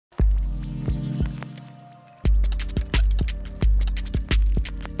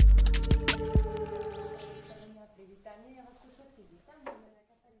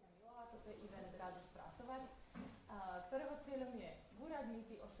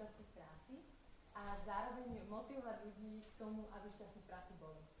šťastní v práci a zároveň motivovať ľudí k tomu, aby šťastní v práci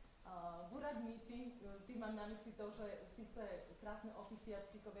boli. Búrať mýty, tým mám na mysli to, že síce krásne ofisy a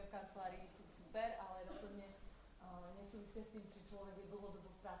psíkovia v kancelárii sú super, ale rozhodne nesúvisia s tým, či človek je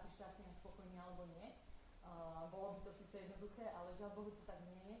dlhodobo v práci šťastný a spokojný alebo nie. Bolo by to síce jednoduché, ale žiaľ Bohu to tak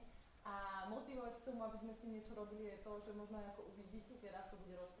nie je. A motivovať k tomu, aby sme s tým niečo robili, je to, že možno ako uvidíte, keď raz to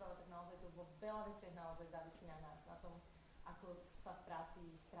bude rozprávať, tak naozaj to vo veľa veciach naozaj závisí na nás, na tom, ako sa v práci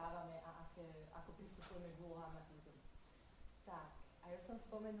správame a ako pristupujeme k úlohám na tých ľudí. Tak, a ja som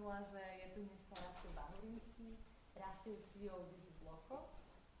spomenula, že je tu dneska Rastio Bahurinský, Rastio CEO This is Loco,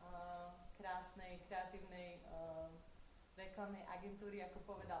 krásnej, kreatívnej reklamnej agentúry, ako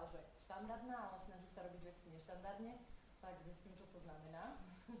povedal, že štandardná, ale snaží sa robiť veci neštandardne, tak zistím, čo to znamená.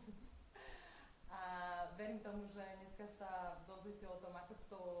 A verím tomu, že dneska sa dozviete o tom, ako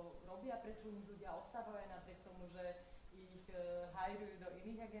to robia, prečo u nich ľudia ostávajú napriek tomu, že ich hajrujú do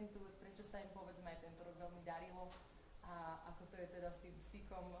iných agentúr, prečo sa im povedzme aj tento rok veľmi darilo a ako to je teda s tým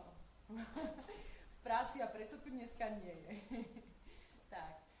psíkom v práci a prečo tu dneska nie je.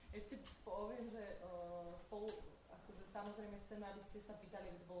 Tak, ešte poviem, že spolu, akože samozrejme chceme, aby ste sa pýtali,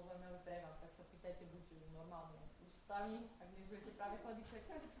 aby to bolo zaujímavé pre vás, tak sa pýtajte buď normálne ústami, ak nežujete práve chladiček,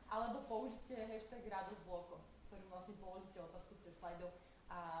 alebo použite hashtag radosťbloko, ktorým vlastne položíte otázku cez slajdov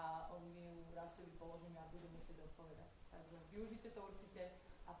a my ju Rastiovi položíme a budeme si odpovedať. Takže využite to určite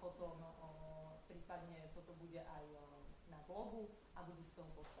a potom prípadne toto bude aj na blogu a bude z toho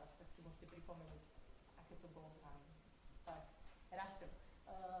podcast, tak si môžete pripomenúť, aké to bolo fajn. Tak, Rastio,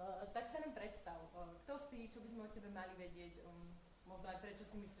 tak sa nám predstav, kto si, čo by sme o tebe mali vedieť, možno aj prečo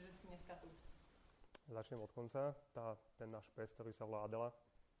si myslíš, že si dneska tu? Začnem od konca. Ten náš pes, ktorý sa volá Adela,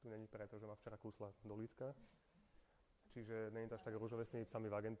 tu není preto, že ma včera kúsla do lítka. Čiže není to až tak ružové s tými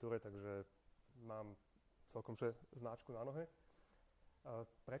psami v agentúre, takže mám celkom značku na nohe.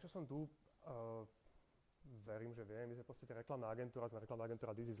 Prečo som tu? Verím, že viem. My sme v podstate reklamná agentúra, sme reklamná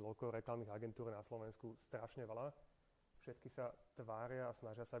agentúra This is Loco, reklamných agentúr na Slovensku strašne veľa. Všetky sa tvária a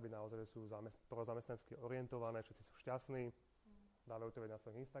snažia sa byť naozaj, že sú prozamestnansky orientované, všetci sú šťastní, dávajú to vedieť na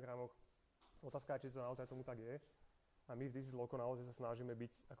svojich Instagramoch. Otázka je, či to naozaj tomu tak je. A my v This is Loco naozaj sa snažíme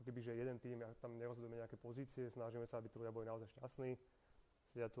byť ako keby, že jeden tým, tam nerozhodujeme nejaké pozície, snažíme sa, aby tí ľudia boli naozaj šťastní.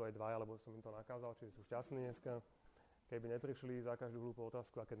 Sedia tu aj dvaja, lebo som im to nakázal, čiže sú šťastní dneska. Keby neprišli za každú hlúpu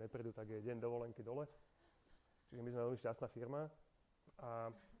otázku, a keď neprídu, tak je deň dovolenky dole. Čiže my sme veľmi šťastná firma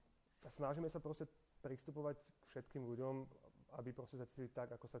a snažíme sa proste pristupovať k všetkým ľuďom, aby proste sa cítili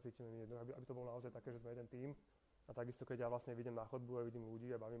tak, ako sa cítime my, aby to bolo naozaj také, že sme jeden tým. A takisto, keď ja vlastne vidím na chodbu a vidím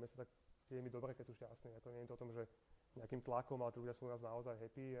ľudí a bavíme sa, tak je mi dobre, keď sú šťastní. Ako nie je to o tom, že nejakým tlakom, ale tí ľudia sú u nás naozaj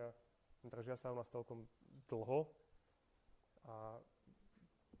happy a držia sa u nás celkom dlho. A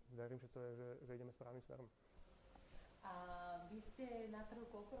verím, že to je, že ideme správnym smerom. A vy ste na trhu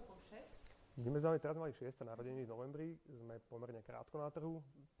koľko rokov? 6? My sme teraz mali 6. narodeniny v novembri, sme pomerne krátko na trhu,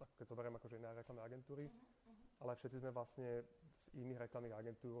 keď to beriem akože iné reklamné agentúry, ale všetci sme vlastne z iných reklamných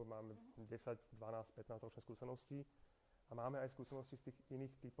agentúr, máme 10, 12, 15 ročné skúsenosti a máme aj skúsenosti z tých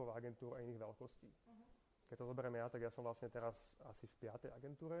iných typov agentúr a iných veľkostí. Keď to zoberiem ja, tak ja som vlastne teraz asi v 5.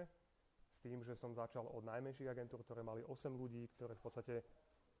 agentúre, s tým, že som začal od najmenších agentúr, ktoré mali 8 ľudí, ktoré v podstate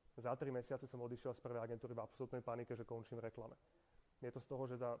za 3 mesiace som odišiel z prvej agentúry v absolútnej panike, že končím v reklame. Je to z toho,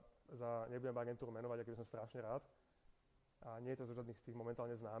 že nebudem agentúru menovať, aký som strašne rád. A nie je to zo žiadnych z tých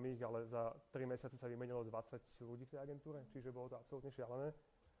momentálne známych, ale za 3 mesiace sa vymenilo 20 ľudí v tej agentúre, čiže bolo to absolútne šialené.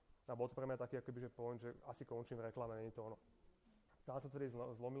 A bol to pre mňa taký akoby, že point, že asi končím v reklame, nie je to ono. Tam sa tedy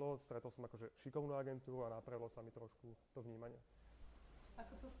zlomilo, stretol som akože šikovnú agentúru a napravilo sa mi trošku to vnímanie.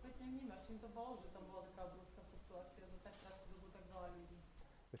 Ako to spätne vnímaš? Čím to bolo, že tam bola taká obrovská fluktuácia za tak krátku dobu tak veľa ľudí?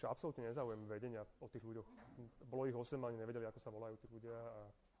 Ešte absolútne nezaujímam vedenia o tých ľuďoch. Bolo ich 8, ani nevedeli, ako sa volajú tí ľudia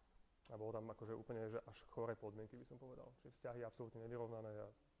a bolo tam akože úplne že až choré podmienky, by som povedal. Čiže vzťahy absolútne nevyrovnané a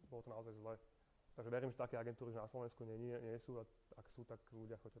bolo to naozaj zle. Takže verím, že také agentúry na Slovensku nie sú a ak sú, tak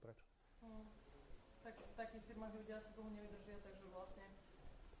ľudia choďte preč. Tak v takých firmách ľudia si toho nevydržia, takže vlastne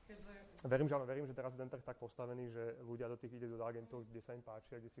keďže... Verím, že teraz je ten trh tak postavený, že ľudia do tých ide do agentúr, kde sa im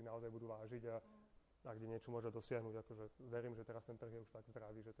páči a kde si naozaj budú vážiť a kde niečo môže dosiahnuť. Akože verím, že teraz ten trh je už tak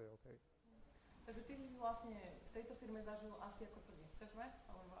zdravý, že to je OK. Takže ty si vlastne v tejto firme zažil asi ako to nechceš mať,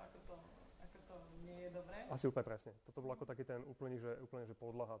 alebo ako to nie je dobré? Asi úplne presne. Toto bolo ako taký ten úplne, že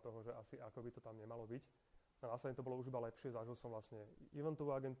podlaha toho, že asi ako by to tam nemalo byť. A následne to bolo už iba lepšie. Zažil som vlastne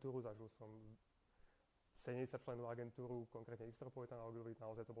eventovú agentúru, zažil som 70 členov agentúru, konkrétne Extrapolitan Augury,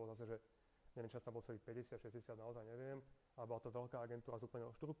 naozaj to bolo zase, že neviem, čas tam bol celých 50, 60, naozaj neviem. Ale bola to veľká agentúra s úplnou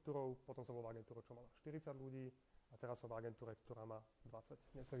štruktúrou, potom som bol v agentúre, čo mala 40 ľudí a teraz som v agentúre, ktorá má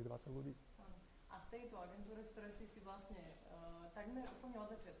necelých 20 ľudí. A A v tejto agentúre, v ktorej si vlastne takmer úplne od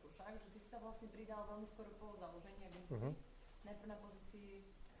začiatku však, že ty si sa vlastne pridal veľmi skoro po založení agentúry, najprv na pozícii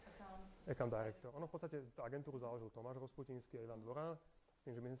account director. Ono v podstate tú agentúru založil Tomáš Rozputinský a Ivan Dvora, s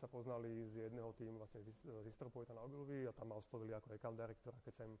tým, že my sme sa poznali z jedného týmu vlastne z Istropoita na Ogilvy a tam ma oslovili ako account director, a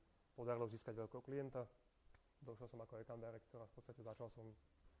keď sa im podarilo získať veľkého klienta, došiel som ako account director a v podstate začal som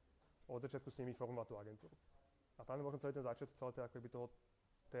od začiatku s nimi formovať tú agentúru. A tam je možno celý ten začiatok, celé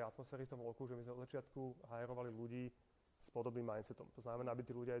tej atmosféry v tom bloku, že my sme od začiatku hajrovali ľudí s podobným mindsetom. To znamená, aby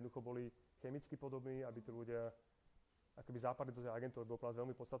tí ľudia jednoducho boli chemicky podobní, aby tí ľudia akoby západli do tej agentúry. Bolo pre nás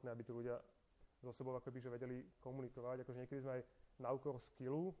veľmi podstatné, aby tí ľudia so sebou akoby, že vedeli komunikovať. Akože niekedy sme aj na úkor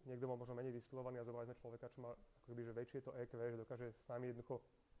skillu, niekto bol možno menej vyskillovaný a zobrali sme človeka, čo má akoby, že väčšie to EQ, že dokáže s nami jednoducho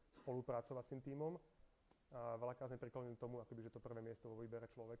spolupracovať s tým tímom. A veľakrát sme priklonili tomu, akoby, že to prvé miesto vo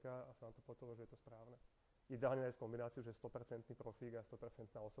výbere človeka a sa nám to potvrdilo, že je to správne. Ideálne aj s kombináciou, že 100% profík a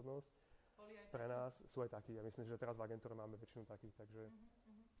 100% osobnosť. Pre nás sú aj takí. Ja myslím, že teraz v agentúre máme väčšinu takých, takže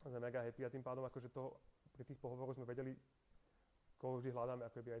sme mega happy a tým pádom akože to pri tých pohovoroch sme vedeli, koho vždy hľadáme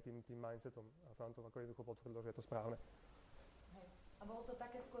akoby aj tým mindsetom a sa nám to ako jednoducho potvrdilo, že je to správne. Hej. A bolo to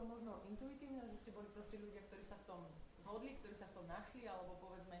také skôr možno intuitívne, že ste boli proste ľudia, ktorí sa v tom zhodli, ktorí sa v tom našli, alebo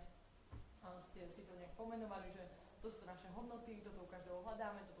povedzme ste si to nejak pomenovali, že to sú naše hodnoty, toto u každého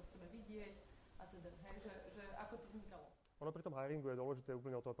hľadáme, toto chceme vidieť. A teda, hej, že ako to vznikalo? Ono pri tom hiringu je dôležité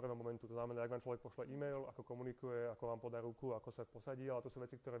úplne od toho prvého momentu. To znamená, ak vám človek pošle e-mail, ako komunikuje, ako vám podá ruku, ako sa posadí, ale to sú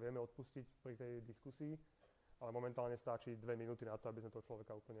veci, ktoré vieme odpustiť pri tej diskusii. Ale momentálne stačí 2 minúty na to, aby sme toho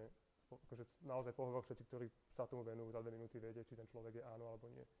človeka úplne, akože naozaj pohovor všetci, ktorí sa tomu venujú, za 2 minúty viete, či ten človek je áno alebo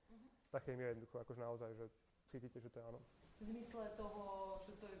nie. Tá chémia je jednoducho, akože naozaj, že cítite, že to je áno. V zmysle toho,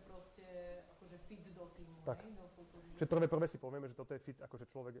 že to je proste akože fit do týmu, tak. Do kultúry. Čiže prvé si povieme, že toto je fit, akože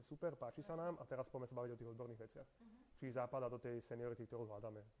človek je super, páči sa nám a teraz poďme sa baviť o tých odborných veciach. Či zapadá do tej seniority, ktorú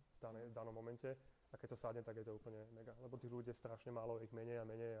hľadáme v danom momente a keď to sadne, tak je to úplne mega. Lebo tých ľudí je strašne málo, ich menej a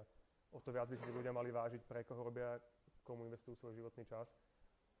menej a o to viac by si ľudia mali vážiť, pre koho robia, komu investujú svoj životný čas.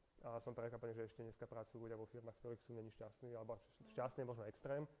 A som prekvapený, že ešte dneska pracujú ľudia vo firmách, v ktorých sú není šťastní, alebo šťastný je možno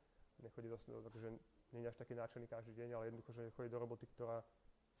extrém. Nechodí takže nie je až taký nadšený každý deň, ale jednoducho, že chodí do roboty, ktorá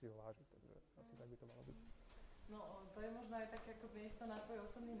si ho váži. Takže asi tak by to malo byť. No, to je možno aj také ako miesto na tvoj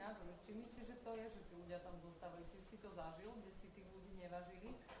osobný názor. Či myslíš, že to je, že tí ľudia tam zostávajú? Či si to zažil, kde si tých ľudí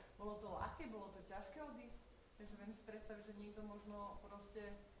nevážili? Bolo to ľahké, bolo to ťažké odísť? Takže viem si predstaviť, že niekto možno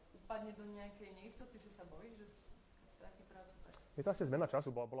proste upadne do nejakej neistoty, že sa bojí, že stratí prácu. Tak. Je to asi zmena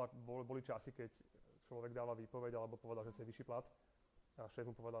času. Boli časy, keď človek dával výpoveď alebo povedal, že chce vyšší plat. A šéf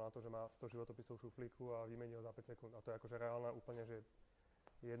mu povedal na to, že má 100 životopisov v šuflíku a vymení ho za 5 sekúnd. A to je akože reálna úplne, že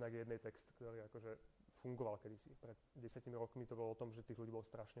jednak jednej text, ktorý akože fungoval kedysi. Pred 10 rokmi to bolo o tom, že tých ľudí bolo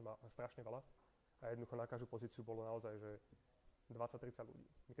strašne veľa. A jednoducho na každú pozíciu bolo naozaj, že 20-30 ľudí.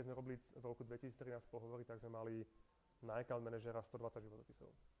 My keď sme robili v roku 2013 pohovory, tak sme mali na account manažera 120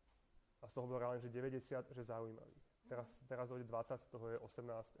 životopisov. A z toho bolo reálne, že 90, že zaujímavých. Teraz dojde 20, z toho je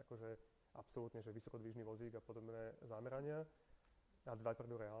 18, akože absolútne, že vysokodvížny vozík a podobné zamerania. A 2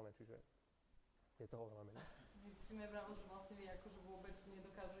 prídu reálne, čiže je toho veľa menej. My si mi pravil, že vlastne vy akože vôbec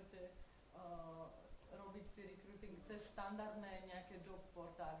nedokážete robiť si recruiting cez štandardné nejaké job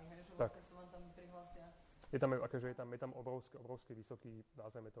portály, hej, že vlastne sa vám tam prihlásia. Je tam obrovský vysoký,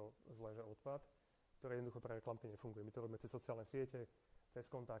 nazveme to zle, že odpad, ktorý jednoducho pre reklamky nefunguje. My to robíme cez sociálne siete, cez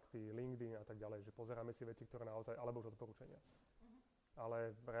kontakty, LinkedIn a tak ďalej, že pozeráme si veci, ktoré naozaj, alebo už odporúčania.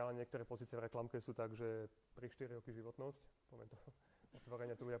 Ale reálne niektoré pozície v reklamke sú tak, že pri 4 roky životnosť, poviem to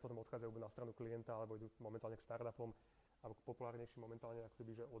otvorene, tu ľudia potom odchádzajú na stranu klienta alebo idú momentálne k startupom alebo k populárnejším momentálne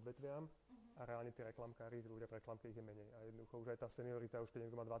akoby, že odvetviam a reálne tí reklamkári, ľudia v reklamke ich je menej. A jednoducho už aj tá seniorita, už keď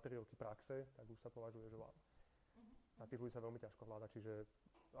niekto má 2-3 roky praxe, tak už sa považuje, že wow. A tých ľudí sa veľmi ťažko hľada, čiže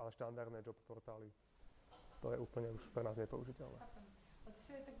ale štandardné job portály, to je úplne už pre nás nepoužiteľné. A ty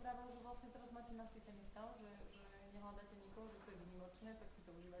si aj tak vravel, že vlastne teraz máte nasýtený stav, že nehľadáte nikoho, že to je výnimočné, tak si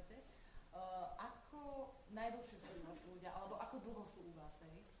to užívate. Ako najdlhšie sú u vás ľudia, alebo ako dlho sú u vás,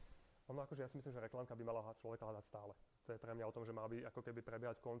 hej? Ono akože ja si myslím, že reklamka by mala človeka hľadať stále. To je pre mňa o tom, že má by ako keby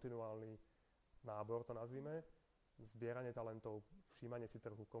prebiehať kontinuálny nábor, to nazvime, zbieranie talentov, všímanie si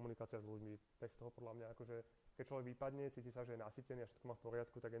trhu, komunikácia s ľuďmi. Bez toho podľa mňa akože, keď človek vypadne, cíti sa, že je nasýtený a všetko má v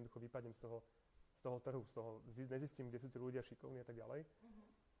poriadku, tak jednoducho vypadnem z toho trhu, nezistím, kde sú tí ľudia šikovní a tak ďalej.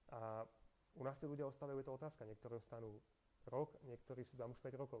 A u nás tí ľudia ostávajú, je to otázka, niektorí ostanú rok, niektorí sú tam už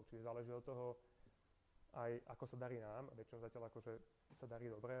 5 rokov, čiže záleží od toho aj ako sa darí nám, väčšinou zatiaľ akože sa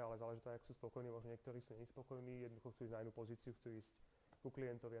darí dobre, ale záleží to aj, ako sú spokojní, možno niektorí sú nespokojní, jednoducho chcú ísť na inú pozíciu, chcú ísť ku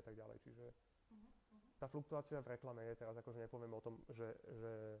klientovi a tak ďalej, čiže tá fluktuácia v reklame je teraz, akože nepoviem o tom, že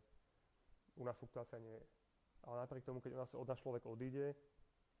u nás fluktuácia nie je. Ale napriek tomu, keď od nás človek odíde,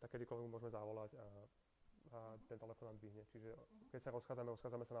 tak kedykoľvek môžeme zavolať a ten telefón nám dvihne. Čiže keď sa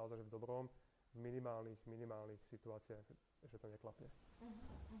rozchádzame sa naozaj že v dobrom, v minimálnych situáciách, že to neklapne.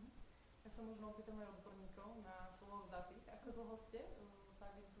 Ja sa možno opýtam aj odborníkov na slovo zapich. Ako dlho ste v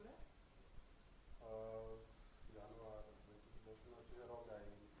agentúre? Január 2018, čiže rok aj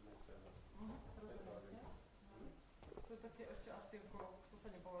mesiac. To je také ešte asi ako, to sa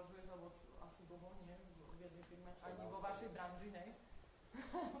nepovažuje za moc asi dlho, nie? V jednej firme, ani vo vašej branži, hej?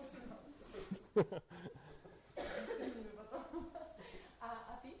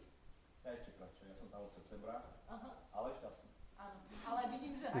 A ty? Ja ešte kratšie, ja som tam od septembra, ale šťastný. Áno, ale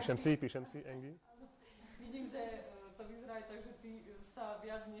vidím, že Píšem si, Engi. Vidím, že to vyzerá aj tak, že ty sa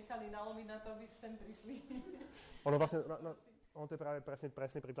viac nechali nalomiť na to, aby sem prišli. Ono vlastne, on to je práve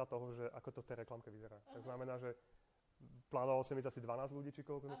presne príklad toho, že ako to v tej reklamke vyzerá. Tak znamená, že plánovalo som ísť asi 12 ľudí, či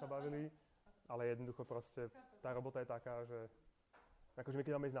koľko sme sa bavili, ale jednoducho proste tá robota je taká, že akože my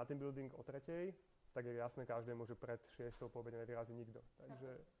keď máme ísť na team building o 3:00, tak je jasné každému, že pred 6:00 po obede nevyrazí nikto.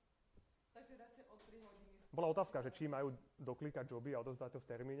 Takže radšej o 3 hodiny. bola otázka, že či majú doklikať joby a odozdať to v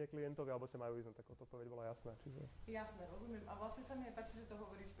termíne klientovi, alebo sa majú ísť, no tak odpoveď bola jasná. Čiže... Jasné, rozumiem. A vlastne sa mi aj páči, že to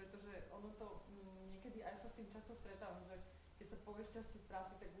hovoríš, pretože ono to niekedy aj sa s tým často stretávam, že keď sa povie šťastie v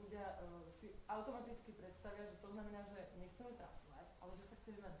práci, tak ľudia si automaticky predstavia, že to znamená, že nechceme pracovať, ale že sa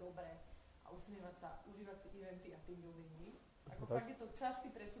chceme mať dobre a usmievať sa, užívať si eventy a team buildingy. Ako fakt je to častý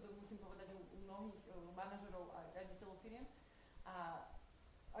predsudok, musím povedať, u mnohých manažerov a riaditeľov firiem. A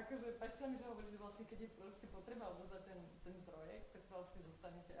akože páči sa mi, že hovoríš, že vlastne keď je proste potreba odozdať ten projekt, tak vlastne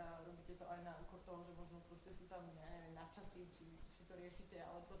zostanete a robíte to aj na úkor toho, že možno proste sú tam, neviem, nadčasy, či to riešite,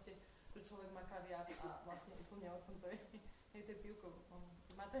 ale proste, že človek maká viac a vlastne úplne o tom to je tej pivkou. On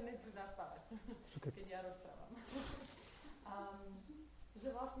má tendenciu zaspávať, keď ja rozprávam.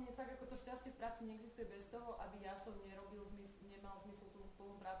 Že vlastne fakt ako to šťastie v práci neexistuje bez toho, aby ja som nemal zmysel tú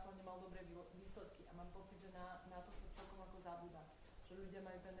plnú prácu a nemal dobré výsledky. A mám pocit, že na to sa celkom ako zabúda. Že ľudia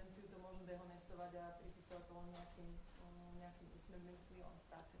majú tendenciu to možno dehonestovať a pripisovať to len nejakým úsmevným vplyvom v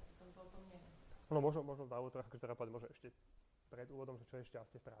práci. Pritom to o tom nie je. No možno dá úvod, akože teda povedať, možno ešte pred úvodom, že čo je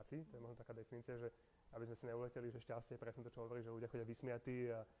šťastie v práci. To je možno taká definícia, že aby sme si neuleteli, že šťastie je presne to, čo hovorí, že ľudia chodia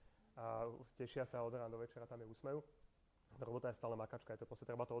vysmiatí a tešia sa od rána do večera, tam je úsmev. Robota je stále makačka, je to proste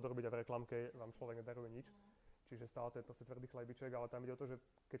treba to odrobiť a v reklamke vám človek nedaruje nič. Čiže stále to je proste tvrdý chlebiček, ale tam ide o to, že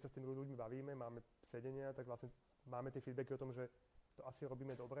keď sa s tými ľuďmi bavíme, máme sedenia, tak vlastne máme tie feedbacky o tom, že to asi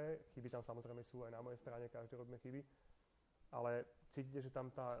robíme dobre, chyby tam samozrejme sú aj na mojej strane, každý robíme chyby, ale cítite, že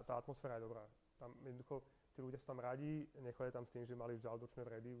tam tá atmosféra je dobrá. Tam jednoducho tí ľudia sú tam radi, nechodia tam s tým, že mali už žalúdočné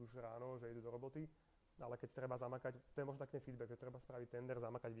vredy už ráno, že idú do roboty, ale keď treba zamakať, to je možno taký feedback, že treba spraviť tender,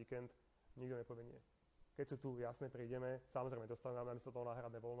 zamakať víkend, nikto nepovie nie. Keď sú tu, jasne, prídeme, samozrejme dostaneme namiesto toho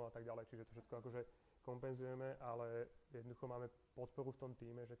náhradné voľno a tak ďalej, čiže to všetko akože kompenzujeme, ale jednoducho máme podporu v tom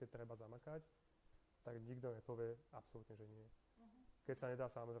týme, že keď treba zamakať, tak nikto nepovie absolútne, že nie. Keď sa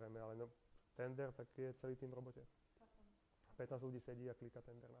nedá, samozrejme, ale no, tender, tak je celý tým v robote. 15 ľudí sedí a klika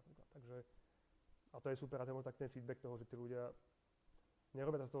tender napríklad, takže a to je super a to je možno tak ten feedback toho, že tí ľudia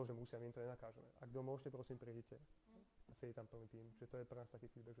nerobia to z toho, že musia, my im to nenakážeme. Ak kto môžete, prosím, prídite a sedí tam plný tým, že to je pre nás taký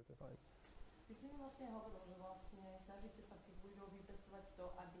feedback, že to je fajn. Ty si mi vlastne hovoril, že vlastne snažíte sa v tých ľuďoch vypestovať to,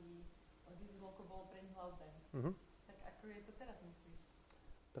 aby This Loco bolo pre nich loud band. Tak ako je to teraz, myslíš?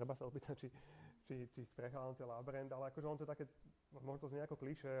 Treba sa opýtať, či prechádzam tie loud brand, ale akože on to je také, možno to znie ako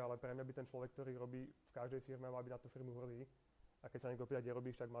klišé, ale pre mňa by ten človek, ktorý robí v každej firme, mal byť na tú firmu hrdý. A keď sa niekto pýta, kde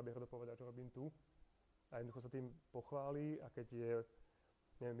robíš, tak mal by hrdo povedať, že robím tu. A jednoducho sa tým pochváli a keď je,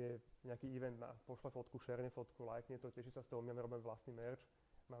 neviem, je nejaký event, pošle fotku, šerne fotku, lajkne to, teší sa z toho, my robíme vlastný merch,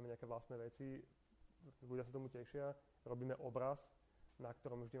 máme nejaké vlastné veci, ľudia sa tomu tešia, robíme obraz, na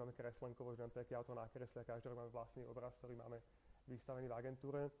ktorom vždy máme kreslenkovo, že nám to nejaké auto nakreslia, každý rok máme vlastný obraz, ktorý máme vystavený v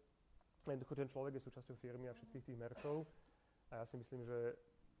agentúre. Jednoducho ten človek je súčasťou firmy a všetkých tých merchov a ja si myslím, že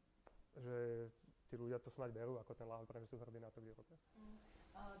tí ľudia to snáď berú ako ten loud brand, že sú hrdí na to, kde robia.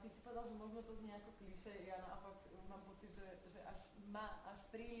 Ty si povedal, že možno to znie ako klišé, ja naopak mám pocit, že až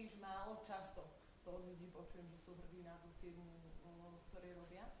príliš málo často to od ľudí počujem, že sú hrdí na tú firmu, v ktorej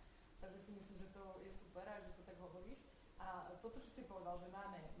robia. Takže si myslím, že to je super a že to tak hovoríš. A toto, čo si povedal, že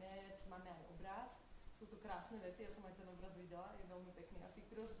máme merch, máme aj obraz, sú to krásne veci, ja som aj ten obraz videla, je veľmi pekný. Asi k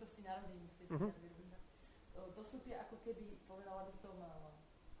príležitosti narodení ste si tak vyrobili. To sú tie, ako keby, povedala by som,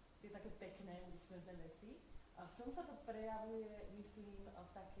 tie také pekné, úsmevné veci. A v čom sa to prejavuje, myslím, v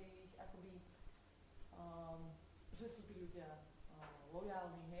takých, akoby, že sú tí ľudia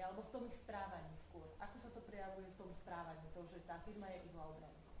lojálni, hej, alebo v tom ich správaní skôr. Ako sa to prejavuje v tom správaní, to, že tá firma je ich loud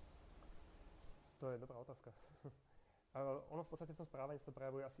brand? To je dobrá otázka. Ono v podstate v tom správaní sa to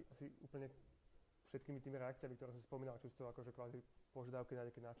prejavuje asi úplne všetkými tými reakciami, ktoré si spomínal, či sú to akože kvázi požiadavky na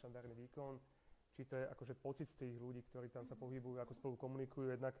nejaký nadštandardný výkon, či to je akože pocit z tých ľudí, ktorí tam sa pohybujú, ako spolu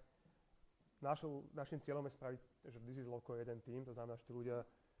komunikujú. Jednak našim cieľom je spraviť, že this is loco jeden tým, to znamená, že tí ľudia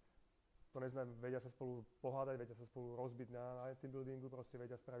to neznám, vedia sa spolu pohádať, vedia sa spolu rozbiť na team buildingu, proste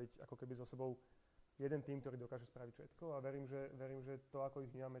vedia spraviť ako keby so sebou jeden tým, ktorý dokáže spraviť všetko a verím, že to, ako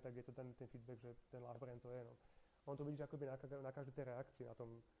ich vnímame, tak je to ten feedback, že ten love brand to je. No. On to vidíš akoby na každej tej reakcii na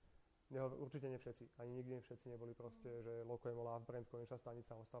tom, určite nie všetci, ani nikdy nie všetci neboli proste, že loco je love brand, konečná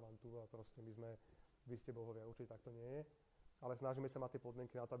stanica, ostávam tu a proste vy ste bohovia, určite tak to nie je. Ale snažíme sa mať tie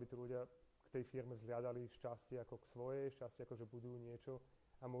podmienky na to, aby tí ľudia k tej firme zhľadali šťastie ako k svojej, šťastie ako, že budujú niečo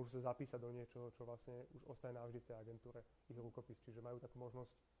a môžu sa zapísať do niečoho, čo vlastne už ostane navždy v tej agentúre, ich rukopis. Čiže majú takú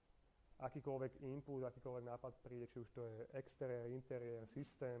možnosť, akýkoľvek input, akýkoľvek nápad príde, či už to je exteriér, interiér,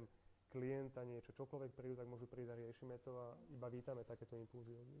 systém, klienta, niečo, čokoľvek prídu, tak môžu prísť a riešime to a iba vítame takéto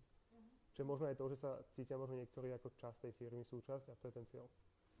impulzy od nich. Čiže možno aj to, že sa cítia možno niektorí ako časť tej firmy súčasť a to je ten cieľ.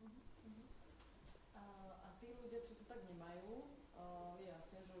 A tí ľudia, čo to tak nemajú, je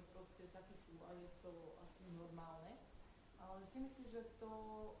jasné, že proste takí sú a je to asi normálne. Ale či myslíš, že to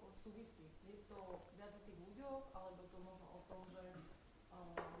súvisí? Je to viac o tých ľuďoch, alebo to možno o tom, že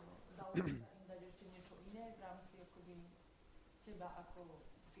dalo by sa im dať ešte niečo iné v rámci akoby teba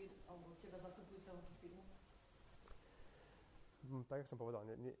ako alebo teba zastupujúceho tú firmu? Tak, jak som povedal,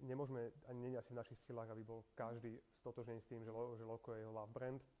 nemôžeme, ani nie je asi v našich silách, aby bol každý stotožnený s tým, že loco je jeho love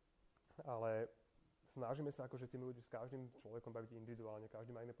brand, ale snažíme sa akože tým ľuďom s každým človekom baviť individuálne,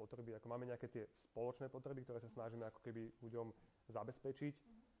 každý má iné potreby, ako máme nejaké tie spoločné potreby, ktoré sa snažíme ako keby ľuďom zabezpečiť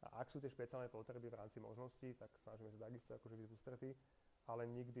a ak sú tie špeciálne potreby v rámci možností, tak snažíme sa takisto akože byť v ústretí, ale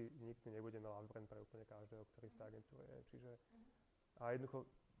nikdy nebudeme love brand pre úplne každého, ktorý v tej agentúre je, čiže a jednoducho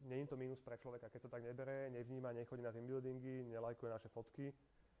nie je to mínus pre človeka, keď to tak nebere, nevníma, nechodí na team buildingy, nelajkuje naše fotky,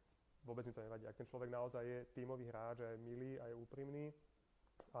 vôbec mi to nevadí, ak ten človek naozaj je tímový hráč, že je milý a je úprimný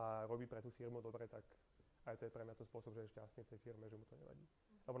a robí pre tú firmu dobre, tak aj to je pre mňa to spôsob, že je šťastný v tej firme, že mu to nevadí.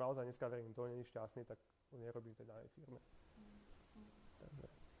 Lebo naozaj dneska verím, to nie je šťastný, tak on nerobí v tej danej firme. Takže.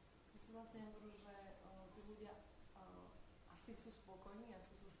 Ty si vlastne hovoril, že tí ľudia asi sú spokojní,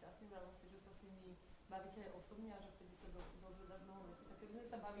 asi sú šťastní, vravil si, že sa s nimi bavíte aj osobne a že vtedy sa dozvedáš mnoho vecí. Tak keby sme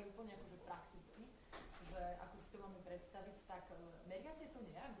sa bavili úplne akože prakticky, že ako si to máme predstaviť, tak meriate to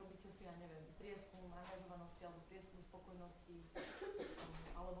nejak? Robíte si, ja neviem, prieskum angažovanosti alebo prieskum spokojnosti,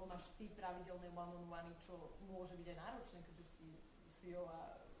 alebo máš ty pravidelné one-on-one, čo môže byť aj náročné, keďže si CEO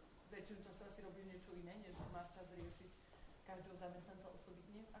a väčšinu času asi robíš niečo iné, než máš čas riešiť každého zamestnanca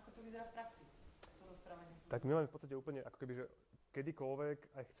osobitne. Ako to vyzerá v praxi, to rozprávanie? Tak my máme v podstate úplne ako keby, že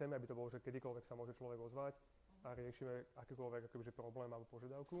kedykoľvek, aj chceme, aby to bolo, že kedykoľvek sa môže človek ozvať a riešime akýkoľvek akoby, problém alebo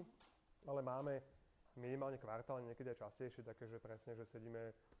požiadavku, ale máme minimálne kvartálne, niekedy aj častejšie, také, že presne, že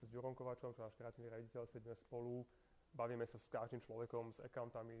sedíme s Ďurom Kovačom, čo náš kreatívny riaditeľ, sedíme spolu, bavíme sa s každým človekom, s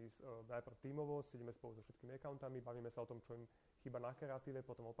accountami, najprv tímovo, sedíme spolu so všetkými accountami, bavíme sa o tom, čo im chýba na kreatíve,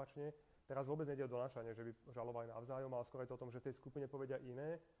 potom opačne. Teraz vôbec nejde o donášanie, že by žalovali navzájom, ale skôr je to o tom, že tej skupine povedia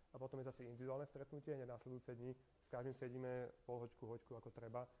iné a potom je zase individuálne stretnutie, hneď následujúce dni, s každým sedíme pol hoďku, ako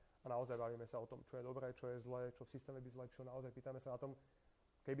treba a naozaj bavíme sa o tom, čo je dobré, čo je zlé, čo v systéme by zlepšilo, naozaj pýtame sa na tom,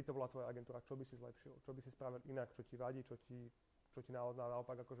 keby to bola tvoja agentúra, čo by si zlepšil, čo by si spravil inak, čo ti vadí, čo ti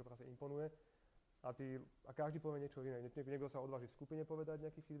naopak akože proste imponuje. A každý povie niečo iné. Niekto sa odváži v skupine povedať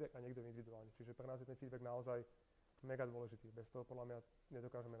nejaký feedback a niekto individuálne. Čiže pre nás je ten feedback naozaj mega dôležitý. Bez toho podľa mňa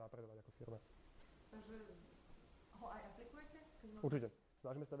nedokážeme napredovať ako firma. Takže ho aj aplikujete? Určite.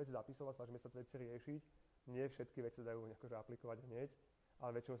 Snažíme sa veci zapisovať, snažíme sa veci riešiť. Nie všetky veci dajú akože aplikovať hneď,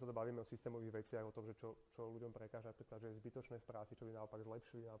 ale väčšinou sa to bavíme o systémových veciach, o tom, že čo ľuďom prekáža, napríklad, že je zbytočné v práci, čo by naopak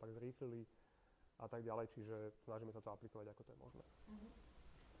zlepšili, naopak zrýchlili a tak ďalej. Čiže snažíme sa to aplikovať, ako to je možné.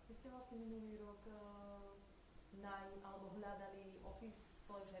 Vy ste vlastne minulý rok hľadali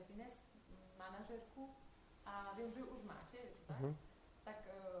Office/Happiness manažérku a viem, že ju už máte, tak? Tak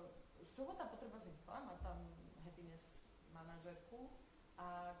z čoho tá potreba vznikla? Má tam Happiness manažérku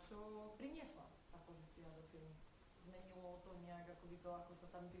a čo priniesla tá pozícia do firmy? Zmenilo to nejak akoby to, ako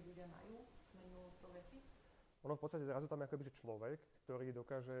sa tam tí ľudia majú? Zmenilo to veci? Ono v podstate zrazu tam je akoby človek, ktorý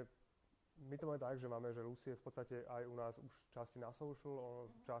dokáže. My to máme tak, že máme, že Lucy je v podstate aj u nás už časti na social,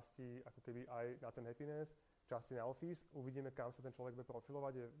 časti ako keby aj na ten happiness, časti na office. Uvidíme, kam sa ten človek bude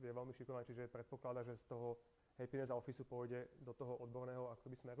profilovať, je veľmi šikovný, čiže predpokladá, že z toho happiness a officeu pôjde do toho odborného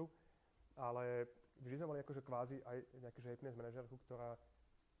akoby smeru. Ale vždy sme mali akože kvázi aj nejakú happiness manažerku, ktorá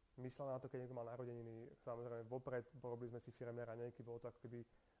myslela na to, keď niekto mal narodeniny, samozrejme vopred, robili sme si firemné raňajky, bolo to ako keby,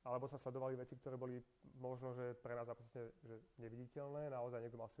 alebo sa sledovali veci, ktoré boli možno, že pre nás absolútne že neviditeľné, naozaj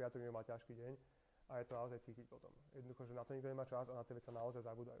niekto mal sviatok, niekto mal ťažký deň a je to naozaj cítiť potom. Jednoducho, že na to nikto nemá čas a na tie veci sa naozaj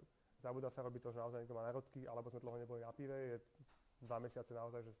zabúdajú. Zabúda sa robiť to, že naozaj niekto má narodky, alebo sme dlho neboli na pive, je 2 mesiace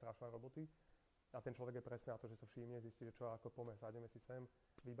naozaj, že strašná roboty. A ten človek je presne na to, že sa všimne, zistí, že čo ako poďme, sademe si sem,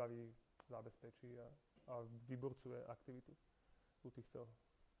 vybaví, zabezpečí a vyburcuje aktivitu u týchto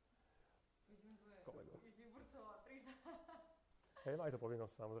kolegov. Vyburcovala príza. Hej, aj to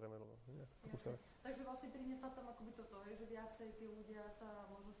povinnosť samozrejme, lebo Takže vlastne priniesla tam akoby toto, že viacej tí ľudia sa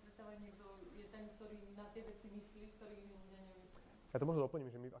možno stretávajú, niekto je ten, ktorý na tie veci myslí, ktorý iní ľudia nevedia. Ja to možno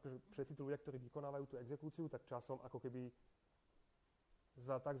doplním, že my akože všetci tí ľudia, ktorí vykonávajú tú exekúciu, tak časom ako keby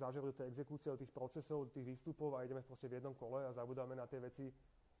tak zažili do tej exekúcie, do tých procesov, do tých výstupov a ideme proste v jednom kole a zabudáme na tie veci,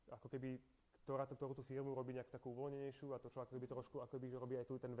 ako keby, ktorú tú firmu robí nejak takú uvoľnenejšiu a to, čo ako keby trošku ako keby robí aj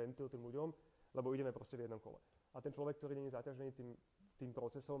tu ten ventil tým ľuďom, lebo ideme proste v jednom kole. A ten človek, ktorý nie je zaťažený tým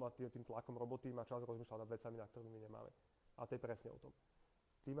procesom a tým tlakom roboty, má čas rozmýšľať nad vecami, na ktorými nemáme. A to je presne o tom.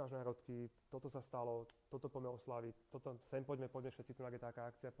 Ty máš národky, toto sa stalo, toto poďme osláviť, sem poďme všetci, tu je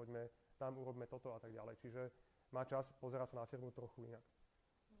taká akcia, poďme tam, urobme toto a tak ďalej. Čiže má čas pozerať sa na firmu trochu inak.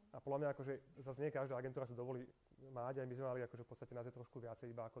 A podľa mňa akože zase nie každá agentúra sa dovolí mať, aj my sme mali akože v podstate nás je trošku viacej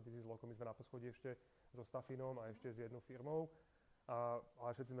iba ako This is Loco, my sme na poschodí ešte so Stafinom a ešte s jednou firmou,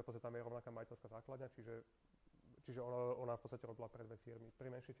 ale všetci sme v podstate tam je rovnaká majiteľská základňa, čiže ona v podstate robila pre 2 firmy. Pri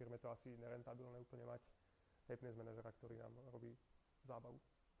menšej firme to asi nerentabilné úplne mať happiness manažera, ktorý nám robí zábavu,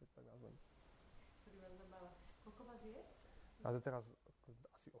 keď tak nazvem. Ktorý vás zabáva. Koľko vás je? Nás je teraz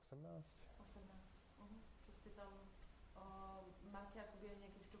asi 18. 18. Čo ste tam, máte akoby aj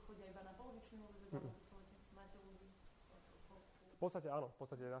nejakých, čo chodia iba na polovičnú úväzok, alebo vyslovene máte ľudí? V podstate áno, v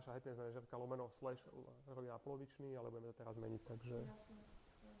podstate naša happiness manažerka lomeno slash robí na polovičný, ale budeme to teraz meniť, takže... Jasné.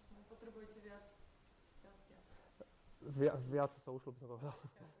 Potrebujete viac šťastia. Viac sa ušlo, by som povedal.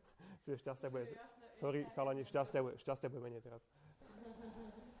 Čiže šťastia bude... Sorry, chalani, šťastia bude menej teraz.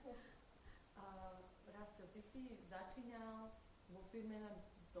 Rastio, ty si začínal vo firme na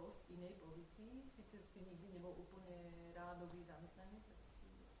dosť inej pozícii, síce si nikdy nebol úplne rádový zamestnanec, ako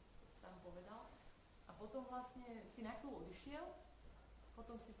si sám povedal. A potom vlastne si na chvíľu odišiel,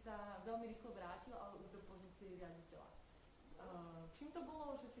 potom si sa veľmi rýchlo vrátil, ale už do pozície riaditeľa. Čím to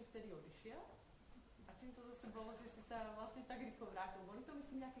bolo, že si vtedy odišiel? A čím to zase bolo, že si sa vlastne tak rýchlo vrátil? Boli to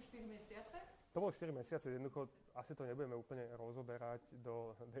myslím nejaké 4 mesiace? To bolo 4 mesiace, jednoducho asi to nebudeme úplne rozoberať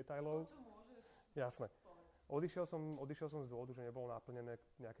do detailov. To, čo môžeš. Jasné. Odišiel som z dôvodu, že nebolo naplnené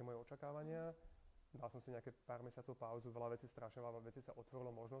nejaké moje očakávania. Dal som si nejaké pár mesiacov pauzu, veľa vecí strašne veľa vecí sa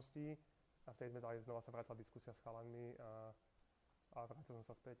otvorilo možností a vtedy znova sa vrátila diskusia s chalanmi a vrátil som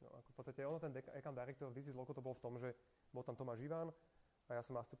sa späť. No. V podstate ten account director This is Loco to bol v tom, že bol tam Tomáš Ivan a ja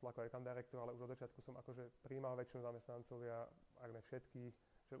som nastúpil ako account director, ale už od začiatku som akože prijímal väčšinu zamestnancovia, ak ne všetkých,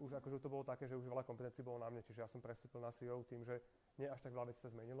 že už akože to bolo také, že už veľa kompetencií bolo na mne, čiže ja som prestúpil na CEO tým, že nie až tak veľa vecí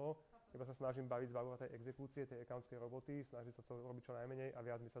sa zmenilo, iba sa snažím zbavovať tej exekúcie, tej accountskej roboty, snažiť sa to robiť čo najmenej a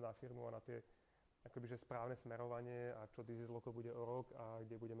viac mi sa na firmu a na tie akoby, že správne smerovanie a čo This is Loco bude o rok a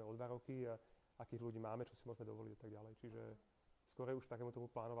kde budeme o 2 roky a akých ľudí máme, čo si môžeme dovoliť a tak ďalej. Čiže skôr už takému tomu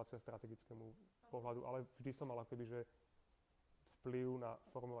plánovaciu a strategickému pohľadu, ale vždy som mal akoby, že vplyv na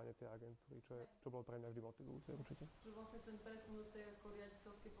formovanie tej agentúry, čo bolo pre mňa vždy motivujúce určite. Že vlastne ten presun do tej ako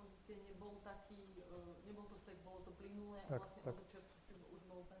riaditeľskej pozície nebol taký, nebol to sek, bolo to plynulé a vlastne od začiatku si už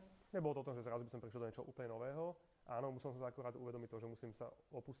bol ten... Nebolo to o tom, že zrazu by som prišiel do niečoho úplne nového. Áno, musel som sa akurát uvedomiť to, že musím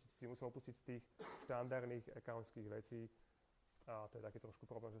opustiť z tých štandardných accountských vecí a to je taký trošku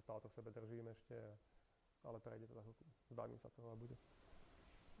problém, že stále to v sebe držím ešte, ale prejde to za chvíľku, zbavím sa toho a bude.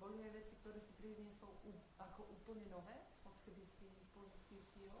 Boli aj veci, ktoré si priniesol ako úplne nové, odkedy si v pozícii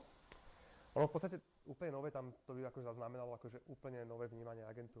CEO? Ono v podstate úplne nové, tam to by akože zaznamenalo akože úplne nové vnímanie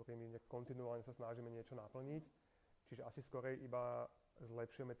agentúry, my kontinuálne sa snažíme niečo naplniť, čiže asi skorej iba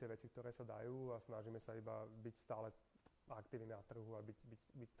zlepšujeme tie veci, ktoré sa dajú a snažíme sa iba byť stále aktívni na trhu a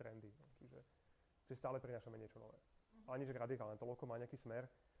byť trendy. Čiže stále prinášame niečo nové. Ale nič radikálne, to Loco má nejaký smer.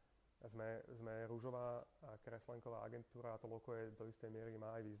 Sme rúžová a kreslenková agentúra a to Loco je do istej miery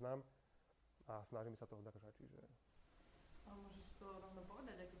má aj význam a snažíme sa toho držať. Čiže... Ale môžeš to rovno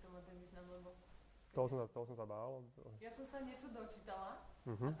povedať, aký to má ten význam, lebo... Toho som sa bál. Ja som sa niečo dočítala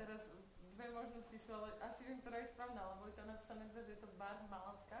a teraz dve možnosti sú, ale asi viem, ktorá je správna, ale boli tam napísané dve, že je to bar v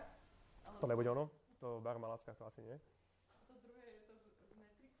Malackách. Ale... To nebude ono, to bar v Malackách to asi nie. A to druhé je to z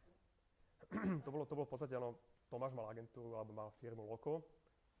Matrixu. to bolo v podstate, áno, Tomáš mal agentúru, alebo mal firmu Loco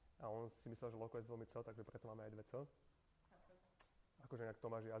a on si myslel, že Loco je s 2 C, takže preto máme aj 2 C. Akože nejak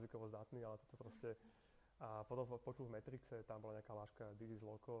Tomáš je jazykovo zdatný, ale toto proste... A potom počul v Matrixe, tam bola nejaká láška This is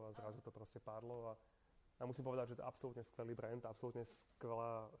Loco a zrazu to proste padlo a musím povedať, že to je absolútne skvelý brand, absolútne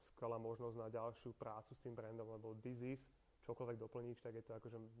skvelá možnosť na ďalšiu prácu s tým brandom, lebo This is, čokoľvek doplníš, tak je to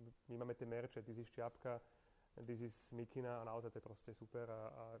akože, my máme tie merče, This is čiapka, This is mikina a naozaj to je proste super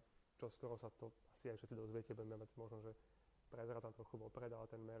a čoskoro sa to asi aj všetci dozviete, budeme mať možno, že prezrádzam trochu vopred, ale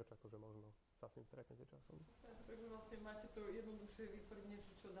ten merch akože možno sa s ním stretnete časom. Takže vlastne máte to jednoduchšie vytvoriť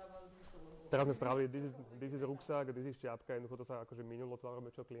niečo, čo dáva zmysel. Teraz sme spravili this is ruksak, this is čiapka, jednoducho to sa akože minulo, to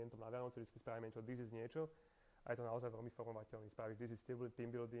robíme čo klientom na Vianoce, vždy spravíme niečo, this is niečo a je to naozaj veľmi formovateľný. Spravíš this is team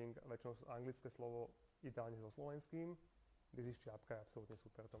building, väčšinou anglické slovo ideálne so slovenským, this is čiapka je absolútne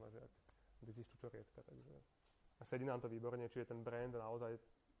super, to máš jak this is čučoriedka, takže a sedí nám to výborne, čiže ten brand naozaj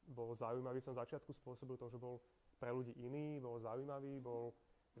bol zaujímavý v tom začiatku, spôsobil to, že bol pre ľudí iný, bol zaujímavý, bol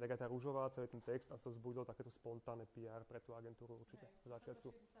taká tá rúžová, celý ten text a to vzbudil takéto spontánne PR pre tú agentúru určite v začiatku.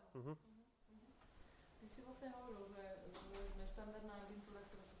 Ty si vlastne hovoril, že neštandardná agentúra,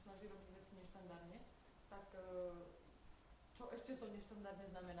 ktorá sa snaží robiť veci neštandardne, tak čo ešte to neštandardne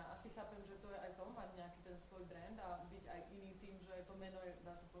znamená? Asi chápem, že to je aj to, mať nejaký ten svoj brand a byť aj iný tým, že to meno je,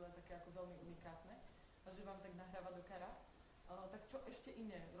 dá sa povedať, také ako veľmi unikátne a že vám tak nahráva do karát. Tak čo ešte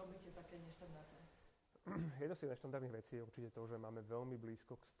iné robíte také neštandardné? Jedno z neštandardných vecí je určite to, že máme veľmi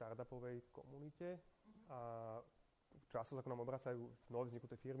blízko k startupovej komunite a často sa k nám obracajú nové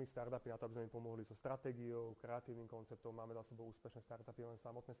vzniknuté firmy, startupy na to, aby sme im pomohli so stratégiou, kreatívnym konceptom. Máme za sebou úspešné startupy, len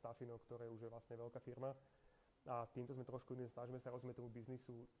samotné Stafino, ktoré už je vlastne veľká firma. A týmto sme trošku iní, snažíme sa rozumieť tomu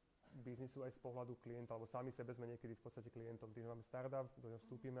biznisu aj z pohľadu klienta, alebo sami sebe sme niekedy v podstate klientom. Tým, že máme startup, do neho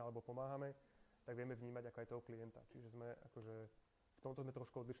vstúpime alebo pomáhame, tak vieme vnímať ako aj toho klienta. Čiže sme akože v tomto sme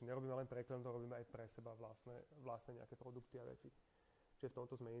trošku odlišní. Nerobíme len pre klientov, robíme aj pre seba vlastné nejaké produkty a veci. Čiže v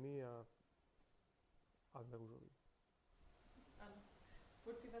tomto sme iní a sme rúžoví. Áno.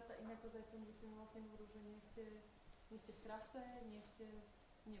 Spočíva tá inakosť aj v tom, že si mi vlastne hovoril, že nie ste v trase, nie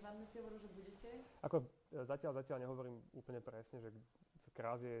v Adme si hovoril, že budete? Ako zatiaľ nehovorím úplne presne, že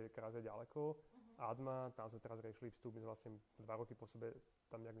Krás je ďaleko. Adma, tam sme teraz riešili vstup, my sme vlastne 2 roky po sebe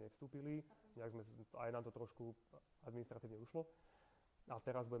tam nejak nevstúpili, aj nám to trošku administratívne ušlo. A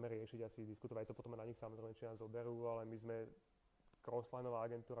teraz budeme riešiť asi diskutovať, to potom na nich samozrejme, či nás zoberú, ale my sme crosslineová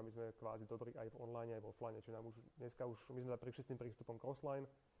agentúra, my sme kvázi dobrí aj v online, aj v offline, čiže my sme prišli s tým prístupom crossline,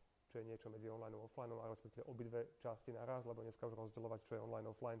 čo je niečo medzi online a offline, ale respektíve obidve časti naraz, lebo dneska už rozdeľovať, čo je online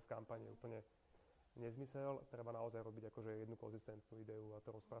offline v kampani je úplne nezmysel, treba naozaj robiť akože jednu konzistentnú ideu a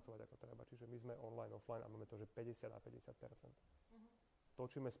to rozpracovať ako treba. Čiže my sme online, offline a máme to, že 50 na 50%.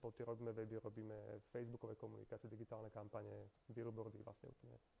 Točíme spoty, robíme weby, robíme facebookové komunikácie, digitálne kampane, billboardy vlastne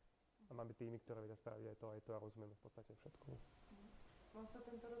úplne. A máme týmy, ktoré vedia spraviť aj to a rozumieme v podstate všetko. Vám sa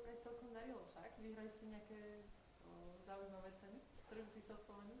tento rok aj celkom darilo však? Vyhrali ste nejaké zaujímavé ceny, ktoré by si chcel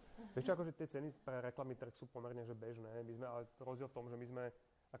spomenúť? Vieš čo, akože tie ceny pre reklamný trh sú pomerne že bežné. My sme ale rozdiel v tom, že my sme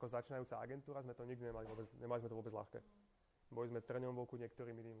ako začínajúca agentúra sme to nikdy nemali sme to vôbec ľahké. Boli sme trňom v oku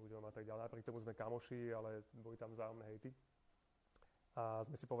niektorým iným ľuďom a tak ďalej. Napriek tomu sme kamoši, ale boli tam vzájomné hejty. A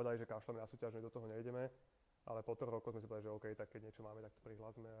sme si povedali, že kašľame na súťaž, že do toho nejdeme. Ale po 3 rokoch sme si povedali, že OK, tak keď niečo máme, tak to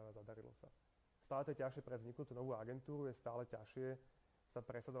prihlásme a zadarilo sa. Stále to je ťažšie pre vzniknutú novú agentúru, je stále ťažšie sa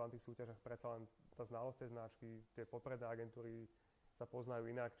presadovať na tých súťažach. Predsa len tá znalosť tej značky, tie popredné agentúry sa poznajú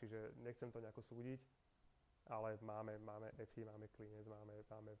inak, čiže nechcem to nejako súdiť. Ale máme EFI, máme Klinec,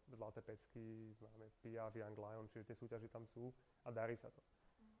 máme Zlaté pecky, máme Piaf, Young Lion, čiže tie súťaže tam sú a darí sa to.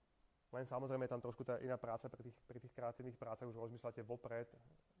 Len samozrejme je tam trošku tá iná práca pri tých kreatívnych prácach, už rozmýšľate vopred,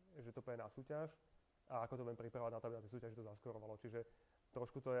 že to pôjde na súťaž a ako to budem pripravovať na to, aby na tej súťaži to zaskorovalo. Čiže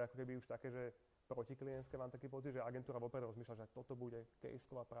trošku to je ako keby už také, že protiklientské mám taký pocit, že agentúra vopred rozmýšľa, že toto bude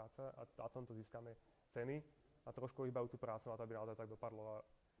caseová práca a na tomto získame ceny a trošku iba tú prácu na to, aby naozaj tak dopadlo.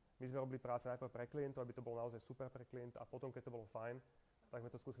 My sme robili práce najprv pre klientov, aby to bolo naozaj super pre klienta a potom, keď to bolo fajn, tak sme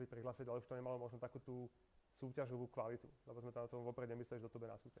to skúsili prihlásiť, ale už to nemalo možno takú tú súťažovú kvalitu, lebo sme tam na tom vopred nemysleli, že to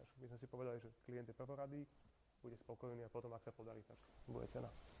bude na súťaž. My sme si povedali, že klient je prvoradý, bude spokojný a potom, ak sa podarí, tak bude cena.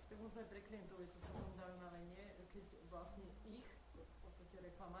 Tak možno aj pre klientov je to celkom zaujímavé, nie? Keď vlastne ich, v podstate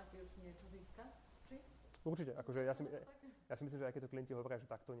reklama tiež niečo získa, či? Určite, akože ja si myslím, že aj keď to klienti hovoria, že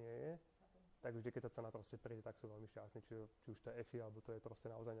takto nie je, tak vždy, keď tá cena proste príde, tak sú veľmi šťastní, či už to je EFI, alebo to je proste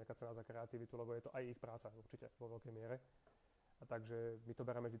naozaj nejaká cena za kreativitu, lebo je to aj ich práca, určite, vo veľkej miere. A takže my to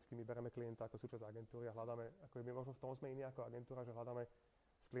bereme vždycky, my bereme klienta ako súčasť agentúry a hľadáme, ako my možno v tom sme iní ako agentúra, že hľadáme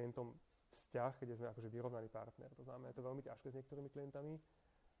s klientom vzťah, kde sme akože vyrovnaný partner. To znamená, je to veľmi ťažké s niektorými klientami,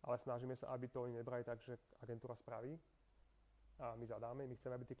 ale snažíme sa, aby to oni nebrali tak, že agentúra spraví a my zadáme. My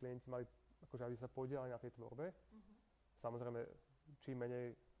chceme, aby tí klienti mali, akože aby sa podielali na tej tvorbe. Samozrejme, čím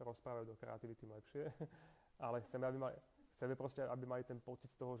menej rozprávajú do kreativity, tým lepšie. Ale chceme, aby mali ten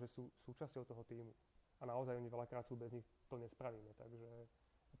pocit z toho, že sú súčasťou toho tímu. A naozaj oni veľakrát sú bez nich, to nespravíme. Takže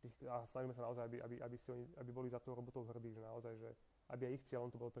a snažíme sa naozaj, aby boli za tú robotou hrdí, že naozaj, že aby aj ich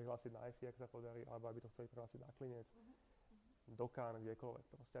cieľom to bolo prihlásiť na EFI, ak sa podarí, alebo aby to chceli prihlásiť na Klinec, do Cannes, kdekoľvek.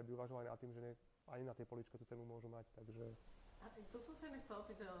 Proste aby uvažovali nad tým, že ani na tej poličke tú cenu môžu mať. Takže A to som sa inak chcela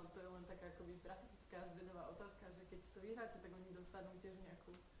pýtať, ale to je len taká akoby praktická zvedavá otázka, že keď to vyhráte, tak oni dostanú tiež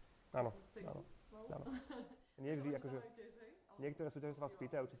nejakú cenu. Áno. Nie vždy, akože niektoré súťaže sa vás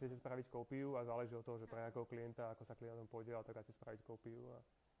pýtajú, či chcete spraviť kópiu a záleží od toho, že pre akého klienta, ako sa klientom podiela, tak dáte spraviť kópiu a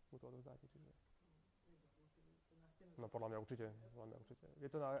mu to odovzdáte, čiže. No podľa mňa určite. Je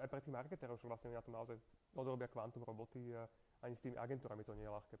to aj pre tých marketerov, čo vlastne na to naozaj odrobia kvantum roboty a ani s tými agentúrami to nie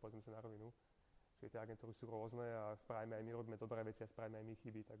je ľahké, povedzme si na rovinu. Čiže tie agentúry sú rôzne a spravíme aj my, robíme dobré veci a spravíme aj my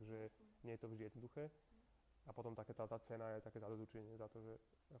chyby, takže nie je to vždy jednoduché. A potom tá cena je také zadozučenie za to, že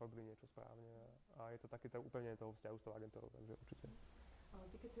robili niečo správne a je to také úplne toho vzťahu s tou agentúrou, takže určite. Ale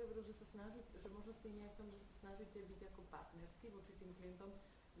ty keď si hovoril, že sa snažíte, že možno ste nejak tom, že sa snažíte byť ako partnerský voči tým klientom,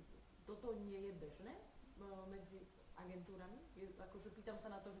 toto nie je bežné medzi agentúrami? Akože pýtam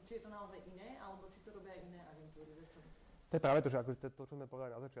sa na to, že či je to naozaj iné, alebo či to robia aj iné agentúry, vieš čo myslím? To je práve to, že ako to, čo sme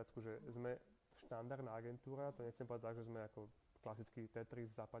povedali na začiatku, že sme štandardná agentúra, to nechcem povedať tak, že sme ako klasický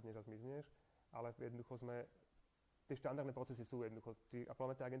Tetris, zapadneš a zmizneš, ale jednoducho tie štandardné procesy sú jednoducho, a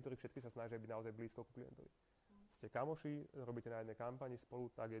podľa tie agentúry všetky sa snažia byť naozaj blízko ku klientovi. Ste kamoši, robíte na jednej kampani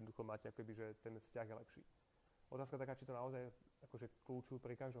spolu, tak jednoducho máte akoby, že ten vzťah je lepší. Otázka taká, či to naozaj akože kľúčujú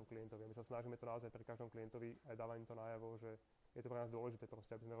pri každom klientovi. My sa snažíme to naozaj pri každom klientovi aj dávať im to najavo, že je to pre nás dôležité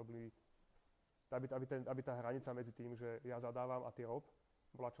proste, aby sme robili, aby tá hranica medzi tým, že ja zadávam a ty rob,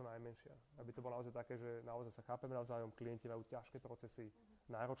 bola čo najmenšia. Aby to bolo naozaj také, že naozaj sa chápeme navzájom, klienti majú ťažké procesy,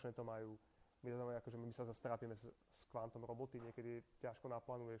 náročné to majú. My sa zastrápime s kvantom roboty, niekedy ťažko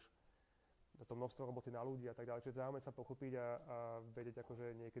naplánuješ to množstvo roboty na ľudí a tak ďalej. Čiže zájme sa pochopiť a vedieť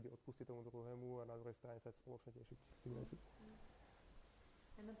akože niekedy odpustiť tomu druhému a na druhej strane sa spoločne tešiť z tých vecí.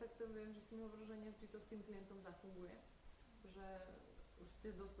 Ja napriek tomu viem, že si mi hovoril, že nevždy to s tým klientom zafunguje. Že už ste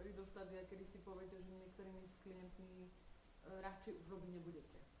dospeli do štádia, kedy si poviete, že niektorými s klientmi radšej už robiť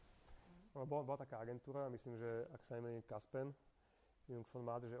nebudete. Bola taká agentúra, myslím, že ak sa nemení Kaspen,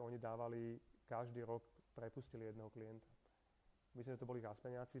 Jungfond, že oni dávali každý rok prepustili jedného klienta. Myslím, že to boli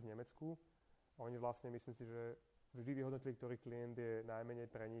Kaspeniaci v Nemecku. A oni vlastne, myslím si, že vždy vyhodnotili, ktorý klient je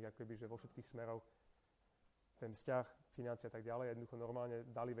najmenej pre nich, akoby, že vo všetkých smeroch ten vzťah, financie a tak ďalej, jednoducho normálne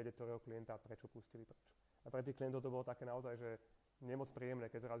dali vedieť, ktorého klienta a prečo pustili preč. A pre tých klientov to bolo také naozaj, že nemoc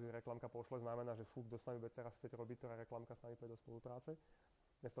príjemné, keď zrazu reklamka pošle, znamená, že fúk, s nami teraz chcete robiť, ktorá reklamka s nami pôjde do spolupráce.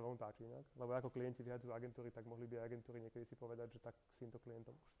 Mne to veľmi páči inak, lebo ako klienti vyhadzujú agentúry, tak mohli by agentúry niekedy si povedať, že tak s týmto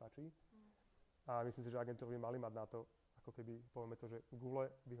klientom už stačí. A myslím si, že agentúry by mali mať na to, ako keby povieme to, že gule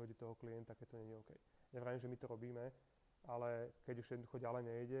vyhodí toho klienta, keď to nie je OK. Nevrajím, že my to robíme, ale keď už jednoducho ďalej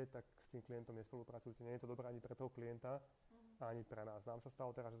nejde, tak s tým klientom nespolupracujte. Nie je to dobré ani pre toho klienta, ani pre nás. Nám sa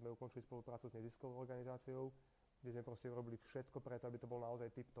stalo teraz, že sme ukončili spoluprácu s neziskovou organizáciou, kde sme proste urobili všetko preto, aby to bol naozaj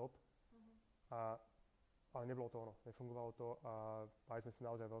tip-top. Ale nebolo to ono, nefungovalo to a mali sme si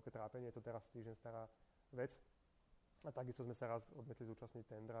naozaj veľké trápenie, je to teraz týždeň stará vec. A takisto sme sa raz odmietli zúčastniť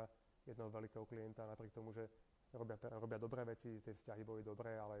tendra jedného veľkého klienta, napriek tomu, že robia dobré veci, tie vzťahy boli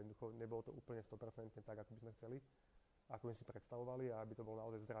dobré, ale jednoducho nebolo to úplne 100% tak, ako by sme chceli, ako sme si predstavovali a aby to bol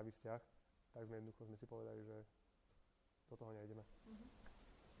naozaj zdravý vzťah, tak sme si povedali, že do toho nejdeme.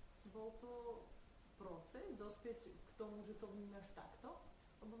 Bol to proces dospieť k tomu, že to vnímaš takto?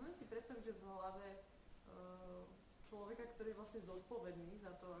 Lebo viem si predstaviť, že v hlave človeka, ktorý je vlastne zodpovedný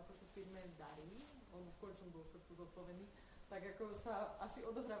za to, ako sa firme darí, on v konečnom dôsledku zodpovedný, tak ako sa asi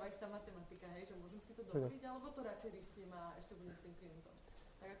odohráva aj tá matematika, hej, že môžem si to dovoliť, alebo to radšej riskím a ešte budem s tým klientom.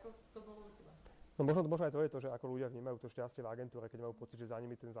 Tak ako to bolo u teba? No možno aj to je to, že ako ľudia vnímajú to šťastie v agentúre, keď majú pocit, že za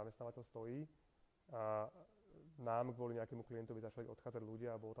nimi ten zamestnávateľ stojí a nám kvôli nejakému klientovi začali odchádzať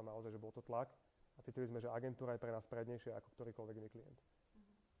ľudia a bolo tam naozaj, že bol to tlak a cítili sme, že agentúra je pre nás prednejšia ako ktorýkoľvek iný klient.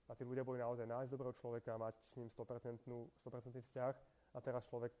 A tí ľudia boli naozaj nájsť dobrého človeka, mať s ním 100% vzťah a teraz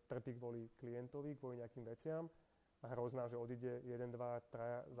človek trpí kvôli klientovi, kvôli nejakým veciam a hrozná, že odíde 1, 2,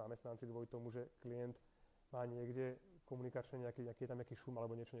 3 zamestnanci kvôli tomu, že klient má niekde komunikačne nejaký šum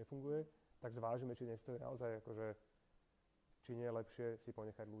alebo niečo nefunguje, tak zvážime, či nestojí naozaj akože, či nie je lepšie si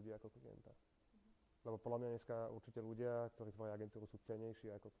ponechať ľudí ako klienta. Lebo podľa mňa dneska určite ľudia, ktorí tvoja agentúru sú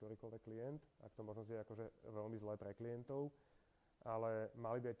cenejší ako ktorýkoľvek klient, ak to možno je akože veľmi zlé pre klientov, ale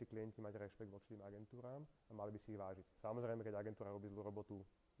mali by aj tí klienti mať rešpekt voči tým agentúram a mali by si ich vážiť. Samozrejme, keď agentúra robí zlú robotu,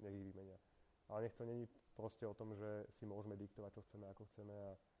 nech ich vymenia. Ale nech to není proste o tom, že si môžeme diktovať, čo chceme, ako chceme.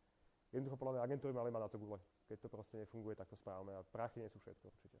 A jednoducho podľa mňa agentúry mali mať na to gule. Keď to proste nefunguje, tak to správame. A prachy nie sú všetko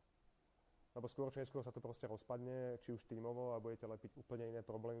určite. Lebo skôr či neskôr sa to proste rozpadne, či už tímovo, a budete lepiť úplne iné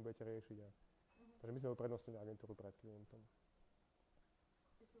problémy, budete riešiť. Takže my sme uprednostnili agentúru pred klientom.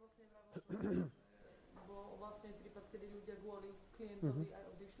 Ty si vlastne vravel, bol vlastne prípad, kedy ľudia kvôli klientovi aj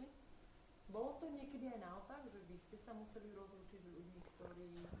odišli. Bolo to niekedy aj naopak, že vy ste sa museli rozlúčiť s ľuďmi,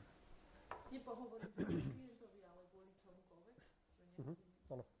 ktorí nepohovorili kvôli klientovi, ale kvôli čomukoľvek?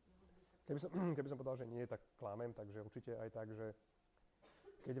 Keby som povedal, že nie, tak klamem, takže určite aj tak, že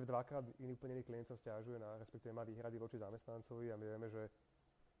keď v dvakrát úplne iný klient sa sťažuje respektíve má výhrady voči zamestnancovi a my vieme, že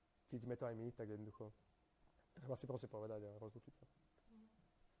cítime to aj my, tak jednoducho treba si proste povedať a rozlúčiť sa.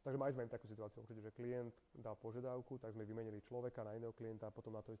 Takže mali sme takú situáciu určite, že klient dal požiadavku, tak sme vymenili človeka na iného klienta a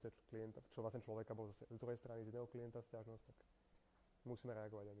potom na to isté klienta, čo vlastne človeka bol z druhej strany z iného klienta sťažnosť, tak musíme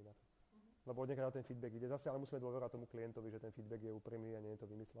reagovať aj my na to. Lebo od niekiaľ ten feedback ide zase, ale musíme dôverovať tomu klientovi, že ten feedback je úprimný a nie je to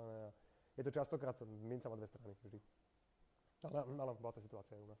vymyslené. A je to častokrát minca má dve strany vždy. Ale bola tá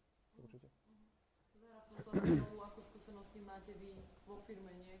situácia aj u nás, určite. Zara, v tomto ako skúsenosti máte vy vo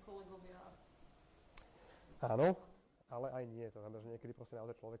firme, nie kolegovia? Áno, ale aj nie. To znamená, že niekedy proste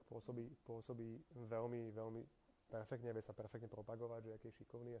naozaj človek pôsobí veľmi, veľmi perfektne, vie sa perfektne propagovať, že aký je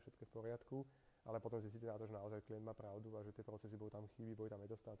šikovný a všetko je v poriadku, ale potom zistíte na to, že naozaj klient má pravdu a že tie procesy boli tam chyby, boli tam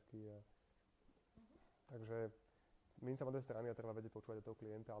nedostatky. Takže minca má dve strany a treba vedieť počúvať od toho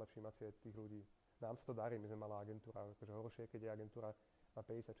klienta, ale všímať si aj tých ľudí. Nám sa to darí, my sme malá agentúra, akože horšie, keď je agentúra má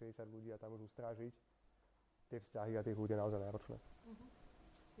 50-60 ľudí a tam už ustrážiť tie vzťahy a tých ľudí je naozaj náročné.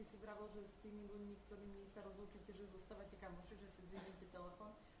 Ty si vravel, že s tými ľuďmi, ktorými sa rozlúčite, že zostávate kamoši, že si zvýhnete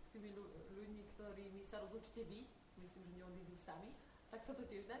telefón, s tými ľuďmi, ktorými sa rozlúčite vy, myslím, že neodídu sami, tak sa to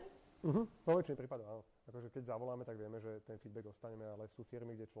tiež darí? Vo väčšine prípadov áno. Akože keď zavoláme, tak vieme, že ten feedback dostaneme, ale sú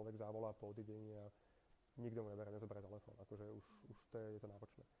firmy, kde človek zavolá po odidení a nikto mu nezoberie telefón. Akože už to je to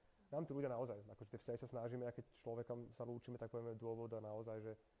náročné. Nám tí ľudia naozaj, akože tie vzťahy sa snažíme a keď človekom sa lúčime, tak povieme dôvod a naozaj,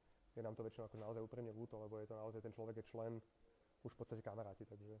 že je nám to väčšinou akože naozaj úprimne ľúto, lebo je to naozaj, ten človek je člen už v podstate kamaráti,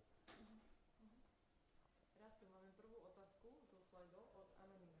 takže. Rastio, máme prvú otázku zo slajdov od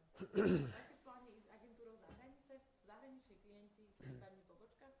Anonima. Máte v pláne ísť agentúrou za hranice, zahraniční klienti, prípadne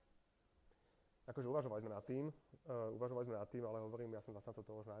pobočka? Akože uvažovali sme nad tým, ale hovorím, ja som zastanca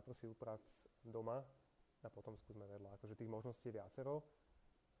toho, že najprv si uprac doma a potom skúsme vedľa. Akože tých možností je viacero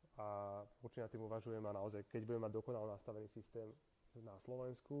a určite nad tým uvažujem a naozaj, keď budeme mať dokonale nastavený systém na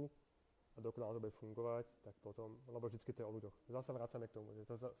Slovensku a dokonale to bude fungovať, tak potom, lebo vždycky to je o ľuďoch. Zase vracame k tomu, že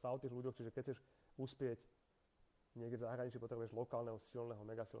to sa o tých ľuďoch, čiže keď chceš uspieť niekde v zahraničí, potrebuješ lokálneho, silného,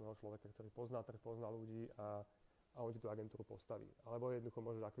 megasilného človeka, ktorý pozná trh, pozná ľudí a on ti tú agentúru postaví. Alebo jednoducho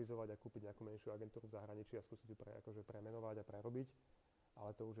môžeš akvizovať a kúpiť nejakú menšiu agentúru v zahraničí a skúsiť ju akože premenovať a prerobiť,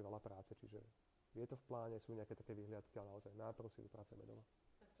 ale to už je veľa práce, čiže je to v pláne, sú nejaké také výhliadky, ale naozaj najprv si upracujeme doma.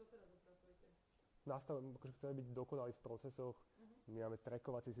 Tak čo teraz upracujete? Akože chceme byť dokonali v procesoch, my máme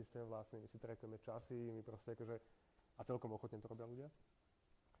trackovací systém vlastný, my si trackujeme časy, my proste akože, a celkom ochotne to robia ľudia.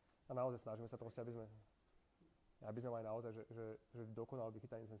 A naozaj snažíme sa proste, aby sme mali naozaj, že dokonal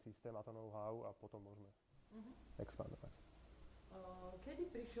vychytaný ten systém a to know-how a potom môžeme expandovať. Kedy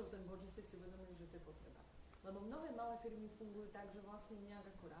prišiel ten bod, že ste si uvedomili, že to je potreba? Lebo mnohé malé firmy fungujú tak, že vlastne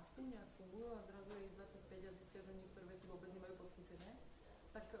nejak ako rastú, nejak fungujú a zrazu je ich 25 a zistia, že niektoré veci vôbec nemajú podchytené.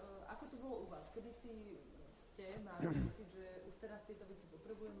 Tak ako to bolo u vás? Kedy ste mali pocit, že už teraz tieto veci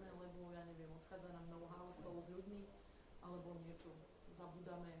potrebujeme, lebo ja neviem, odchádza nám know-how spolu s ľuďmi, alebo niečo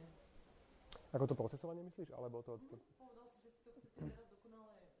zabudáme? Ako to procesovanie myslíš? Alebo to... Povedal si, že si to chcete teraz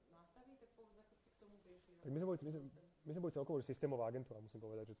dokonale nastaviť, tak povedz, ako ste k tomu prišli. Tak my sme boli celkovo systémová agentúra, musím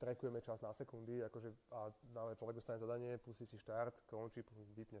povedať, že trackujeme čas na sekundy, akože a dáme človek dostane zadanie, pustí si štart, končí,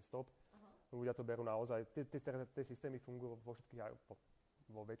 vypne stop. Ľudia to berú naozaj, tie systémy fungujú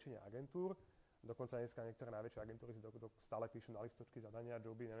vo väčšine agentúr, dokonca dneska niektoré najväčšie agentúry si stále píšu na listočky zadania,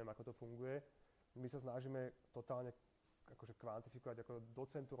 joby, neviem ako to funguje. My sa snažíme totálne akože kvantifikovať, ako do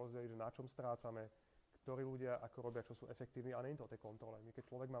centu rozdeliť, že na čom strácame, ktorí ľudia ako robia, čo sú efektívni, a nie je to o tej kontrole. My keď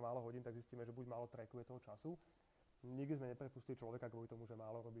človek má málo hodín, tak zistíme, že buď málo trackuje toho času. Nikdy sme neprepustili človeka kvôli tomu, že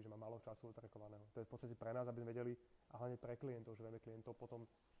málo robí, že má málo času trackovaného. To je v podstate pre nás, aby sme vedeli, a hlavne pre klientov, že vieme klientov potom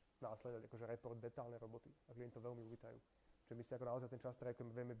následovať akože report detálne roboty. A klienti to veľmi uvítajú. Čiže my si ako naozaj ten čas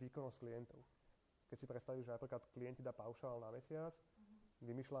trackujeme, vieme výkonnosť klientov. Keď si predstavíš, že napríklad klienti dá paušál na mesiac,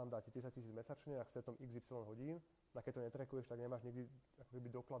 vymýšľam dať 10 000 mesačne a chce tom XY hodín, a keď to netrackuješ, tak nemáš nikdy ako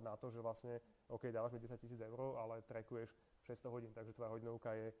keby doklad na to, že vlastne, OK, dávaš mi 10 000 eur, ale trackuješ 600 hodín, takže tvoja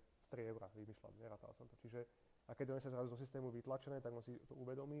hodinovka je 3 eurá, vymýšľam, nerátal som to. Čiže, a keď to nese zrazu zo systému vytlačené, tak on si to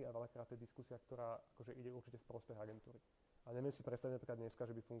uvedomí a veľakrát to je diskusia, ktorá akože ide určite v prospech agentúry. A neviem si predstaviť napríklad dneska,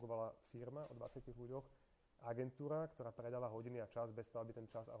 že by fungovala firma o 20 ľuďoch, agentúra, ktorá predáva hodiny a čas bez toho, aby ten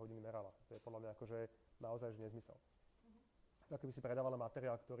čas a hodiny merala. To je podľa mňa akože naozaj nezmysel. Ako keby si predávala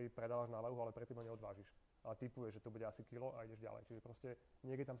materiál, ktorý predávaš na váhu, ale predtým ho neodvážiš. Ale typuješ, že to bude asi kilo a ideš ďalej. Čiže proste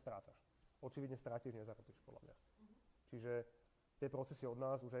niekde tam strácaš. Očividne strátiš, nezarobíš, podľa mňa. Čiže tie procesy od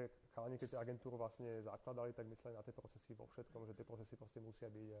nás, už aj chalani, keď agentúru vlastne zakladali, tak mysleli na tie procesy vo všetkom, že tie procesy proste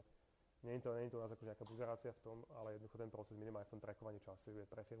musia byť. Nie je to u nás akože nejaká buzerácia v tom, ale jednoducho ten proces minimálne v tom trackovaní času je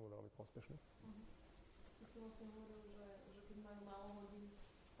pre firmu veľmi prospešný. Ty si vlastne hovoril, že keď majú málo hodín,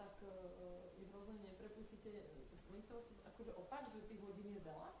 tak ich rozhodne neprepustíte. Myslíte si akože opak, že tých hodín je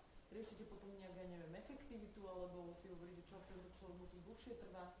veľa? Riešite potom nejak, ja neviem, efektivitu, alebo si hovoríte, že tento človek mu dlhšie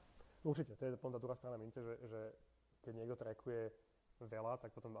trvá? Určite, to je potom tá druhá strana mince, že keď niekto trackuje veľa,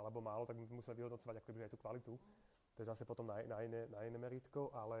 tak potom, alebo málo, tak musíme vyhodnocovať akoby aj tú kvalitu. To je zase potom na iné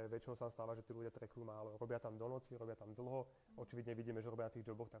meritko, ale väčšinou sa stáva, že tí ľudia trackujú málo. Robia tam do noci, robia tam dlho. Očividne vidíme, že robia na tých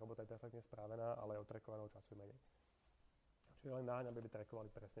joboch, tá robota je perfektne správená, ale od trackovaného času je menej. Čiže len naháňam, aby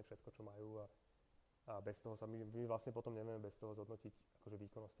trackovali presne všetko, čo majú a bez toho sa my vlastne potom nevieme bez toho zhodnotiť akože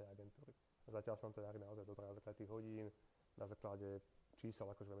výkonnosť tej agentúry. Zatiaľ sa nám to darí naozaj dobre na základe tých hodín, na základe čísel,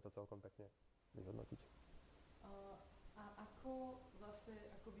 akože vieme to celkom pekne vyhodnotiť. A ako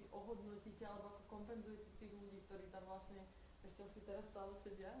zase akoby ohodnotíte alebo ako kompenzujete tých ľudí, ktorí tam vlastne ešte asi teraz stále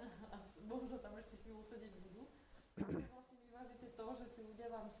sedia a možno tam ešte chvíľu sedieť budú? Ako vlastne vyvážite to, že tí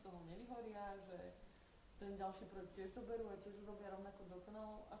ľudia vám z toho nevyhoria, že ten ďalší projekt tiež doberú a tiež robia rovnako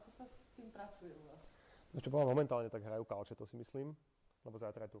dokonalo? Ako sa s tým pracuje u vás? No čo poviem, momentálne tak hrajú kalče, to si myslím, lebo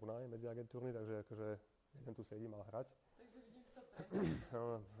zajtra je turnaj medziagentúrny, takže akože jeden tu sedí, mal hrať. Takže vidím, kto to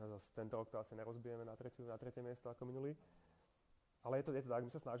No, tento rok to asi nerozbijeme na tretie miesto ako minulý. Ale je to tak,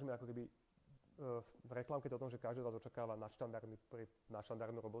 my sa snažíme ako keby v reklamke to o tom, že každý z vás očakáva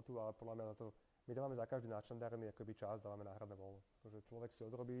nadštandardnú robotu, ale podľa mňa na to, my dávame za každý nadštandardný akoby čas, dávame náhradné voľno. Pretože človek si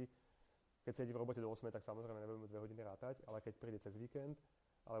odrobí, keď sedí v robote do 8, tak samozrejme nebudeme 2 hodiny rátať, ale keď príde cez víkend,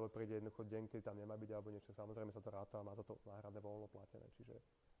 alebo príde jednoducho deň, keď tam nemá byť alebo niečo, samozrejme sa to ráta a má za to náhradné voľno platené. Čiže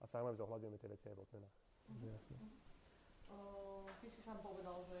a samozrejme zohľadňujeme tie veci aj v odmenách. Jasne. Ty si sám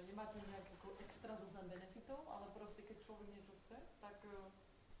povedal, že nemáte nejaký extra zoznam benefitov, ale proste keď človek niečo chce, tak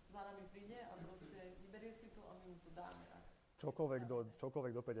za nami príde a proste vyberie si to a my mu to dáme.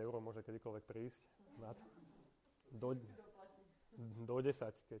 Čokoľvek do 5 eur môže kedykoľvek prísť. Do 10,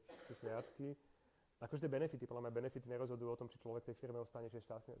 keď sú sviatky. Akože tie benefity, podľa mňa benefity nerozhodujú o tom, či človek tej firme ostane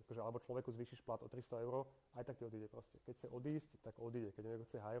šťastný, akože, alebo človeku zvýšiš plat o 300 eur, aj tak ti odíde proste. Keď chce odísť, tak odíde. Keď niekto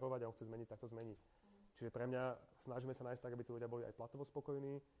chce hajrovať a ho chce zmeniť, tak to zmení. Čiže pre mňa snažíme sa nájsť tak, aby tí ľudia boli aj platovo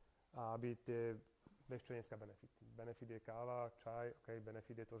spokojní a aby tie, vieš čo je dneska benefit. Benefit je káva, čaj,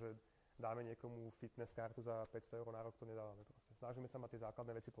 benefit je to, že dáme niekomu fitness kartu za 500 eur na rok, to nedávame proste. Snažíme sa mať tie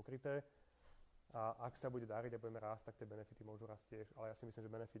základné veci pokryté a ak sa bude dariť a budeme rásť, tak tie benefity môžu rásť tiež, ale ja si myslím,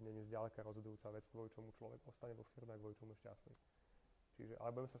 že benefit nie je zďaleka rozhodujúca vec, kvôli čomu človek ostane vo firme a kvôli čomu je šťastný. Čiže, ale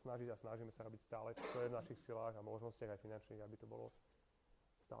budeme sa snažiť a snažíme sa robiť stále, čo je v našich silách a možnostiach aj finančných, aby to bolo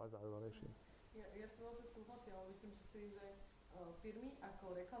stále zaujímavejšie. Ja s tým vlastne súhlasím, ale myslím si, že firmy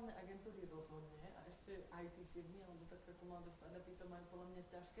ako reklamné agentúry rozhodne a ešte aj tí firmy, alebo tak ako mladé startupy to majú podľa mňa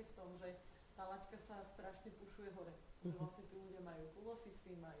ťažké v tom, že tá laťka sa strašne pušuje hore. Že vlastne tí ľudia majú full office,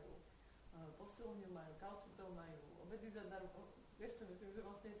 majú posilňu, majú kalcitov, majú obedy zadarmo. Vieš čo, myslím, že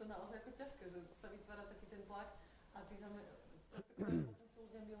vlastne je to naozaj ako ťažké, že sa vytvára taký ten tlak a tí sú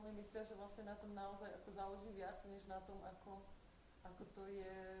ľudia milí myslia, že vlastne na tom naozaj ako záleží viac, než na tom, ako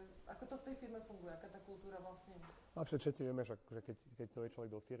to v tej firme funguje, aká tá kultúra vlastne je. A všetci vieme, že keď to je človek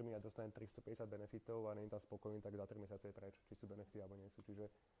do firmy a dostane 350 benefitov a nie je tam spokojný, tak za 3 mesiace je preč, či sú benefity alebo nie sú.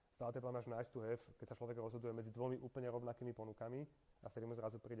 Čiže stále to je nice to have, keď sa človek rozhoduje medzi dvomi úplne rovnakými ponukami a vtedy mu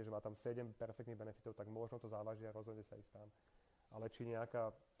zrazu príde, že má tam 7 perfektných benefitov, tak možno to závaží a rozhodne sa ísť tam. Ale či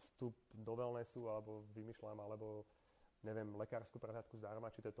nejaká vstup do wellnessu, alebo vymýšľam, alebo neviem, lekárskú prehľadku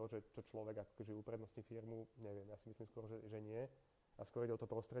zdarma, či to je to, čo človek akože uprednostní firmu, neviem. Ja si myslím skôr, že nie. A skôr ide o to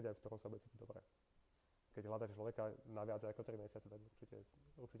prostredie, v ktorom sa bude cítiť dobre. Keď hľadáš človeka na viac ako 3 mesiace, tak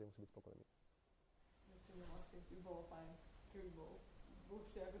určite musí byť spokojný. Určite asi by bolo fajn, keby bol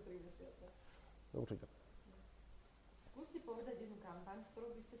dlhšie ako 3 mesiace. Určite. Skúste povedať jednu kampaň, s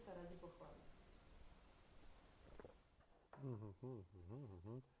ktorou by ste sa radi pochválili.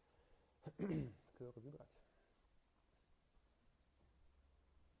 Ktorú vybrať?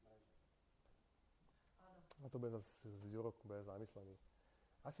 A to bude zase z Ďuro, bude zamyslený.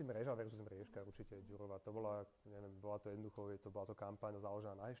 Asi mreža versus mriežka, určite Ďurova. To bola, neviem, bola to jednoducho, bola to kampaň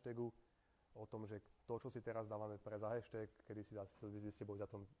založená na hashtagu, o tom, že to, čo si teraz dávame pre za hashtag, kedy si ste boli za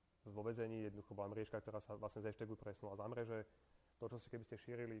tom vo väzení, jednoducho bola mriežka, ktorá sa vlastne z hashtagu presunula za mreže. To, čo si keby ste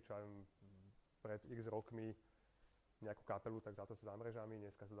šírili, čo aj pred x rokmi nejakú kapelu, tak za to sa za mrežami,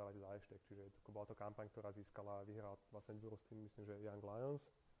 dneska sa dávať za hashtag. Čiže bola to kampaň, ktorá získala, vyhrala vlastne Ďuro s tým, myslím, že Young Lions.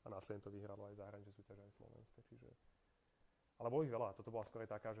 A následne to vyhralo aj zahraničné súťaže aj slovenské, čiže... Ale bolo ich veľa, toto bola skôr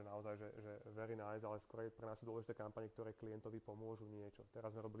taká, že naozaj, že very nice, ale skôr pre nás sú dôležité kampane, ktoré klientovi pomôžu niečo. Teraz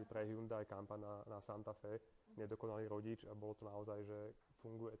sme robili pre Hyundai kampaň na Santa Fe, nedokonalý rodič a bolo to naozaj, že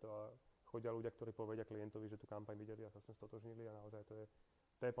funguje to a chodia ľudia, ktorí povedia klientovi, že tú kampaň videli a sa s tým stotožnili a naozaj to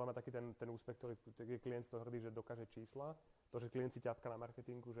je podľa mňa taký ten úspech, ktorý je klient z toho hrdý, že dokáže čísla, to, že klient si ťapka na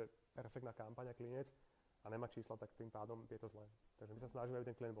marketingu, že perfektná kampaň a klienec a nemá čísla, tak tým pádom je to zlé. Takže my sa snažíme, aby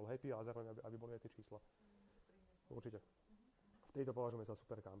ten klient bol happy, ale zároveň, aby boli aj tie čísla. Určite. Vtedy to považujeme za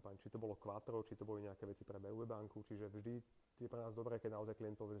super kampaň. Či to bolo Quattro, či to boli nejaké veci pre BUE banku, čiže vždy je pre nás dobré, keď naozaj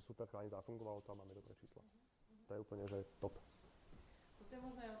klient povie, že super, chalani, zafungovalo to a máme dobré čísla. To je úplne, že top. To je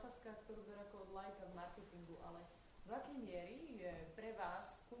možno aj otázka, ktorú berú ako od lajka v marketingu, ale do akej miery je pre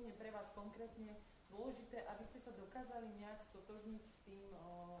vás, kľudne pre vás konkrétne, dôležité, aby ste sa dokázali nejak stotožniť s tým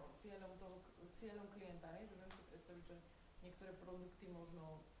cieľom klienta, hej? Že viem si predstaviť, že niektoré produkty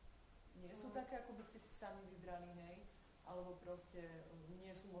možno nie sú také, ako by ste si sami vybrali, hej? Alebo proste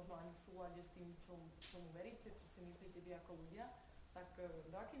nie sú možno ani v súlade s tým, čomu veríte, čo si myslíte vy ako ľudia, tak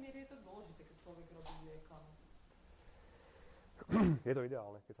do akej miery je to dôležité, keď človek robí reklamu? Je to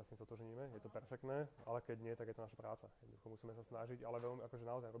ideálne, keď sa s tým stotožníme, je to perfektné, ale keď nie, tak je to naša práca. Jednoducho musíme sa snažiť, ale veľmi, akože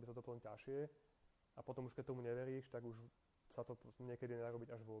naozaj robí sa to plne ťažšie a potom už keď tomu neveríš, tak už sa to niekedy nedá robiť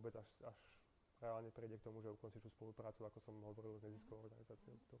až vôbec, až reálne príde k tomu, že ukončíš tú spoluprácu, ako som hovoril s neziskovou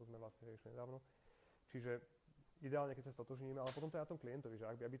organizáciou, ktorú sme vlastne riešili nedávno. Čiže ideálne, keď sa stotožníme, ale potom to je na tom klientovi, že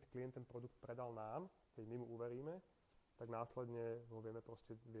aby klient ten produkt predal nám, keď my mu uveríme, tak následne ho vieme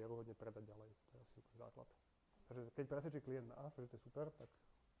proste vieruhodne predať ďalej. To je asi úplný základ. Takže keď presvedčí klient nás, že to je super, tak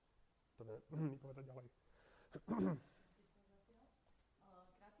to vieme povedať ďalej.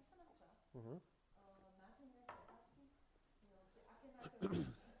 Kráti sa nám čas. Máte nejaké otázky? Aké máte?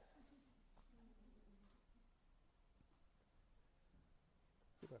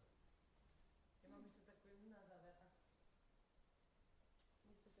 Super. Ja mám ešte takú jednu na záver.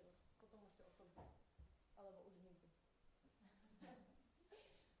 Potom ešte osobne. Alebo už nikdy.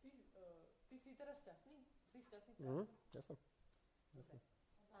 Ty si teraz šťastný? Si šťastný práci? Jasné.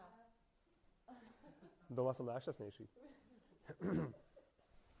 Doma som najšťastnejší.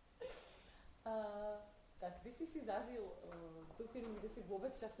 Tak ty si zažil tú firmu, kde si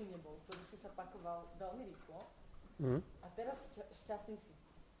vôbec šťastný nebol, ktorý si sa pakoval veľmi rýchlo a teraz šťastný si.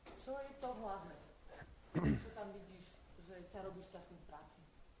 Čo je to hlavné? Čo tam vidíš, že ťa robí šťastný v práci?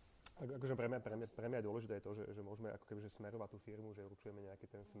 Tak akože pre mňa je dôležité to, že môžeme ako keby smerovať tú firmu, že určujeme nejaký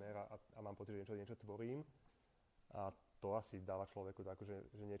ten smer a mám pocit, že niečo tvorím. A to asi dáva človeku tak, že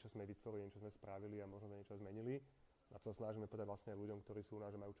niečo sme vytvorili, niečo sme spravili a možno sme niečo zmenili. A to sa snažíme povedať vlastne ľuďom, ktorí sú u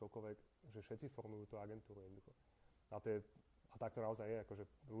nás, že majú čokoľvek, že všetci formujú tú agentúru jednoducho. A tak to naozaj je, akože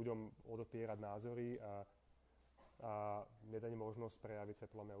ľuďom odopierať názory a nedať možnosť prejaviť sa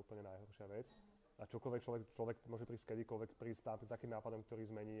je podľa mňa úplne najhoršia vec. A čokoľvek človek môže prísť kedykoľvek prísť takým nápadom,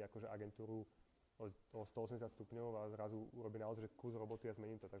 ktorý zmení akože agentúru o 180 stupňov a zrazu urobí naozaj že kus roboty a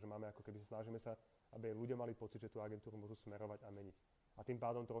zmení to. Takže máme ako keby snažíme sa, aby ľudia mali pocit, že tú agentúru môžu smerovať a meniť. A tým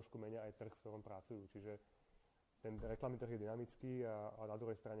pádom trošku menia aj trh, v ktorom pracujú. Čiže ten reklamný trh je dynamický a na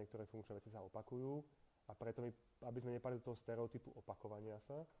druhej strane, ktoré funkčné veci sa opakujú. A preto aby sme nepadli do toho stereotypu opakovania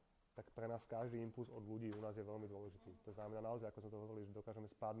sa, tak pre nás každý impuls od ľudí u nás je veľmi dôležitý. To znamená naozaj, ako sme to hovorili, že dokážeme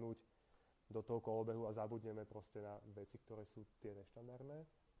spadnúť do toho kolobehu a zabudneme proste na veci, ktoré sú tie neštandardné.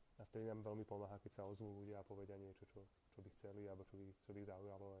 A vtedy nám veľmi pomáha, keď sa ozvú ľudia a povedia niečo, čo by chceli, alebo čo by ich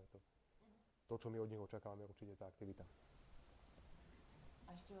zaujalo. Je to, čo my od nich očakávame, určite tá aktivita.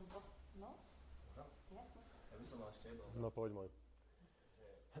 A ešte mám no? Jasne. Ja by som mal ešte jednu. No poď môj.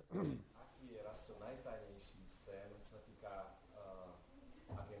 Aký je Rasto najtajnejší sen, čo sa týka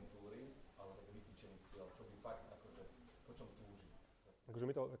agentúry, alebo tak vytýčený cieľ, čo by fakt akože, po čom túži?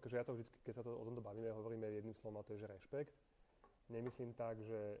 Akože ja to vždy, keď sa o tomto bavíme, hovoríme jedným slovom, a to je, že rešpekt. Nemyslím tak,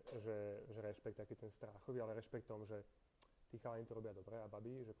 že rešpekt taký ten strachový, ale rešpektom, že tí chalani to robia dobre a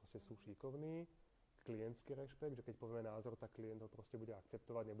babi, že proste sú šikovní. Klientský rešpekt, že keď povieme názor, tak klient ho proste bude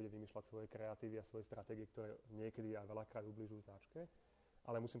akceptovať, nebude vymýšľať svoje kreatívy a svoje stratégie, ktoré niekedy a veľakrát ubližujú značke.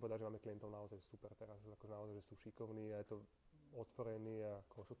 Ale musím povedať, že máme klientov naozaj super teraz, akože naozaj, že sú šikovní a je to otvorený a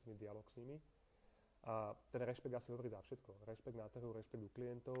konštruktívny dialog s nimi. A ten rešpekt asi hovorí za všetko. Rešpekt na trhu, rešpekt u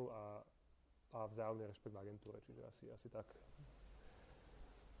klientov a vzájomný rešpekt v agentúre, čiže asi tak.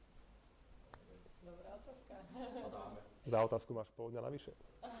 Dobrá otázka. Za otázku máš pol dňa navyše.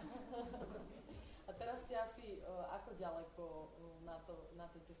 A teraz ste asi ako ďaleko na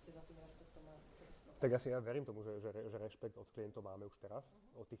tej ceste za tým rešpektom? Tak asi ja verím tomu, že rešpekt od klientov máme už teraz,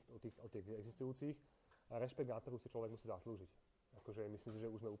 od tých existujúcich. A rešpekt na trhu si človek musí zaslúžiť. Akože myslím si,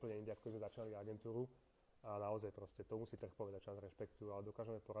 že už sme úplne inde, ako sme začali agentúru. A naozaj proste to musí trh povedať, čo nás rešpektujú. Ale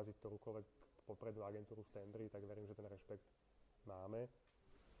dokážeme poraziť ktorúkoľvek poprednú agentúru v tendri, tak verím, že ten rešpekt máme.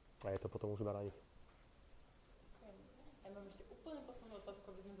 A je to potom už iba na nich. Ja mám ešte úplne poslednú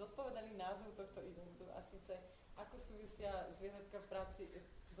otázku, aby sme zodpovedali názov tohto eventu. A síce, ako súvisia zvieratka v práci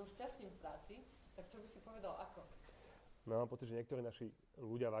so šťastím v práci, tak čo by si povedal, ako? No mám pocit, že niektorí naši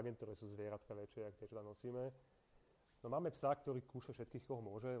ľudia v agentúre sú zvieratka väčšie, ako tie, čo tam nosíme. No máme psa, ktorý kúša všetkých, koho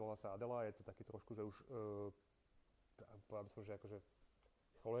môže, volá sa Adela, je to taký trošku, že už, povedal by som, že akože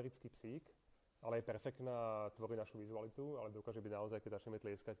cholerický psík, ale je perfektná, tvorí našu vizualitu, ale dokáže byť naozaj, keď začneme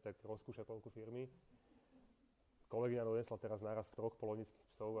tlieskať, tak rozkúša polku firmy. Kolegyňa donesla teraz naraz 3 polovníckých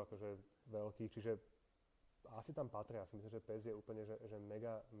psov, akože veľkých, čiže asi tam patria. Ja si myslím, že pes je úplne že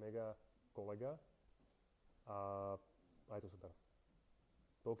mega kolega a je to super.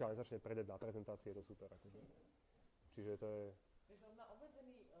 Pokiaľ nezačne predať na prezentácii, je to super. Akože. Čiže to je... Vieš, on má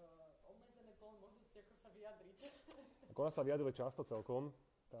obmedzené pole možnosti, ako sa vyjadriť. Ona sa vyjadruje často celkom,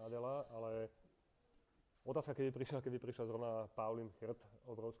 tá Adela, ale otázka, keby prišla zrovna Paulín Chrt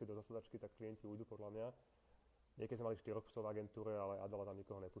obrovský do zasadačky, tak klienti ujdu podľa mňa. Niekedy sme mali 4 psov v agentúre, ale Adela tam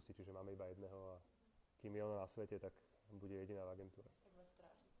nikoho nepustí, čiže máme iba jedného a kým je ona na svete, tak bude jediná v agentúre. Tak vás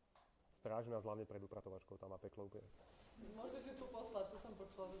stráži. Stráži nás hlavne pred upratovačkou, tam má peklo úplne. Môžeš ju tu poslať, tu som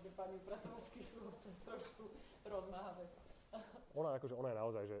počula, že tie pani upratovačky sú občas trošku rozmáhavé. Ona je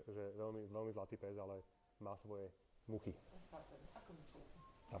naozaj že veľmi zlatý pes, ale má svoje muchy. Chápem, ako my všetci.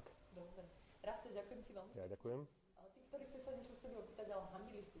 Tak. Dobre. Rasto, ďakujem ti veľmi. Ja ďakujem. Tí, ktorí ste sa niečo chceli opýtať, ale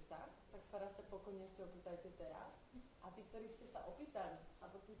hanbili ste sa, tak sa raz pokojne ešte opýtajte teraz. A tí, ktorí ste sa opýtali a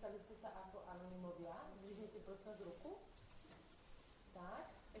podpísali ste sa ako anonymovia, zdvihnete prosím z ruku.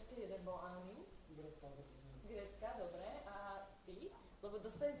 Tak, ešte jeden bol anonym. Gretka, dobre. A ty? Lebo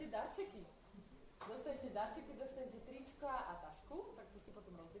dostanete darčeky. Dostanete trička a tašku, tak to si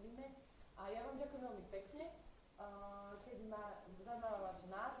potom rozdelíme. A ja vám ďakujem veľmi pekne. Keď ma zaujímavá váš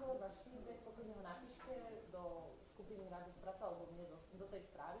názor, váš feedback, pokojne ho napíšte do skupiny Rádio Spraca alebo mne do tej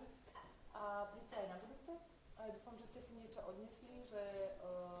správy. A príďte aj na budúce. A ja dúfam, že ste si niečo odnesli, že...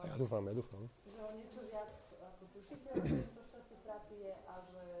 Ja dúfam. Že o niečo viac ako tušíte, o to šťastie práci je a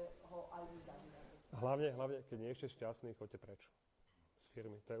že ho aj vy zaujímate. Hlavne, keď nie ste šťastní, choďte preč z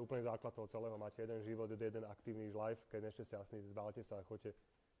firmy. To je úplne základ toho celého. Máte jeden život, jeden aktívny life, keď nie ste šťastní, zbalte sa a choďte.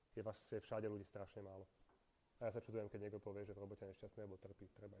 Je všade ľudí strašne málo. A ja sa čudujem, keď niekto povie, že v robote nešťastný alebo trpí.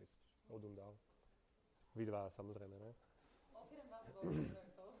 Treba ísť odum dál. Vy dva, samozrejme, ne? Okrem vás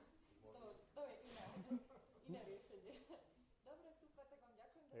dvoch, to je iné riešenie. Dobre, super, tak vám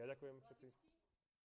ďakujem. Ja ďakujem všetci.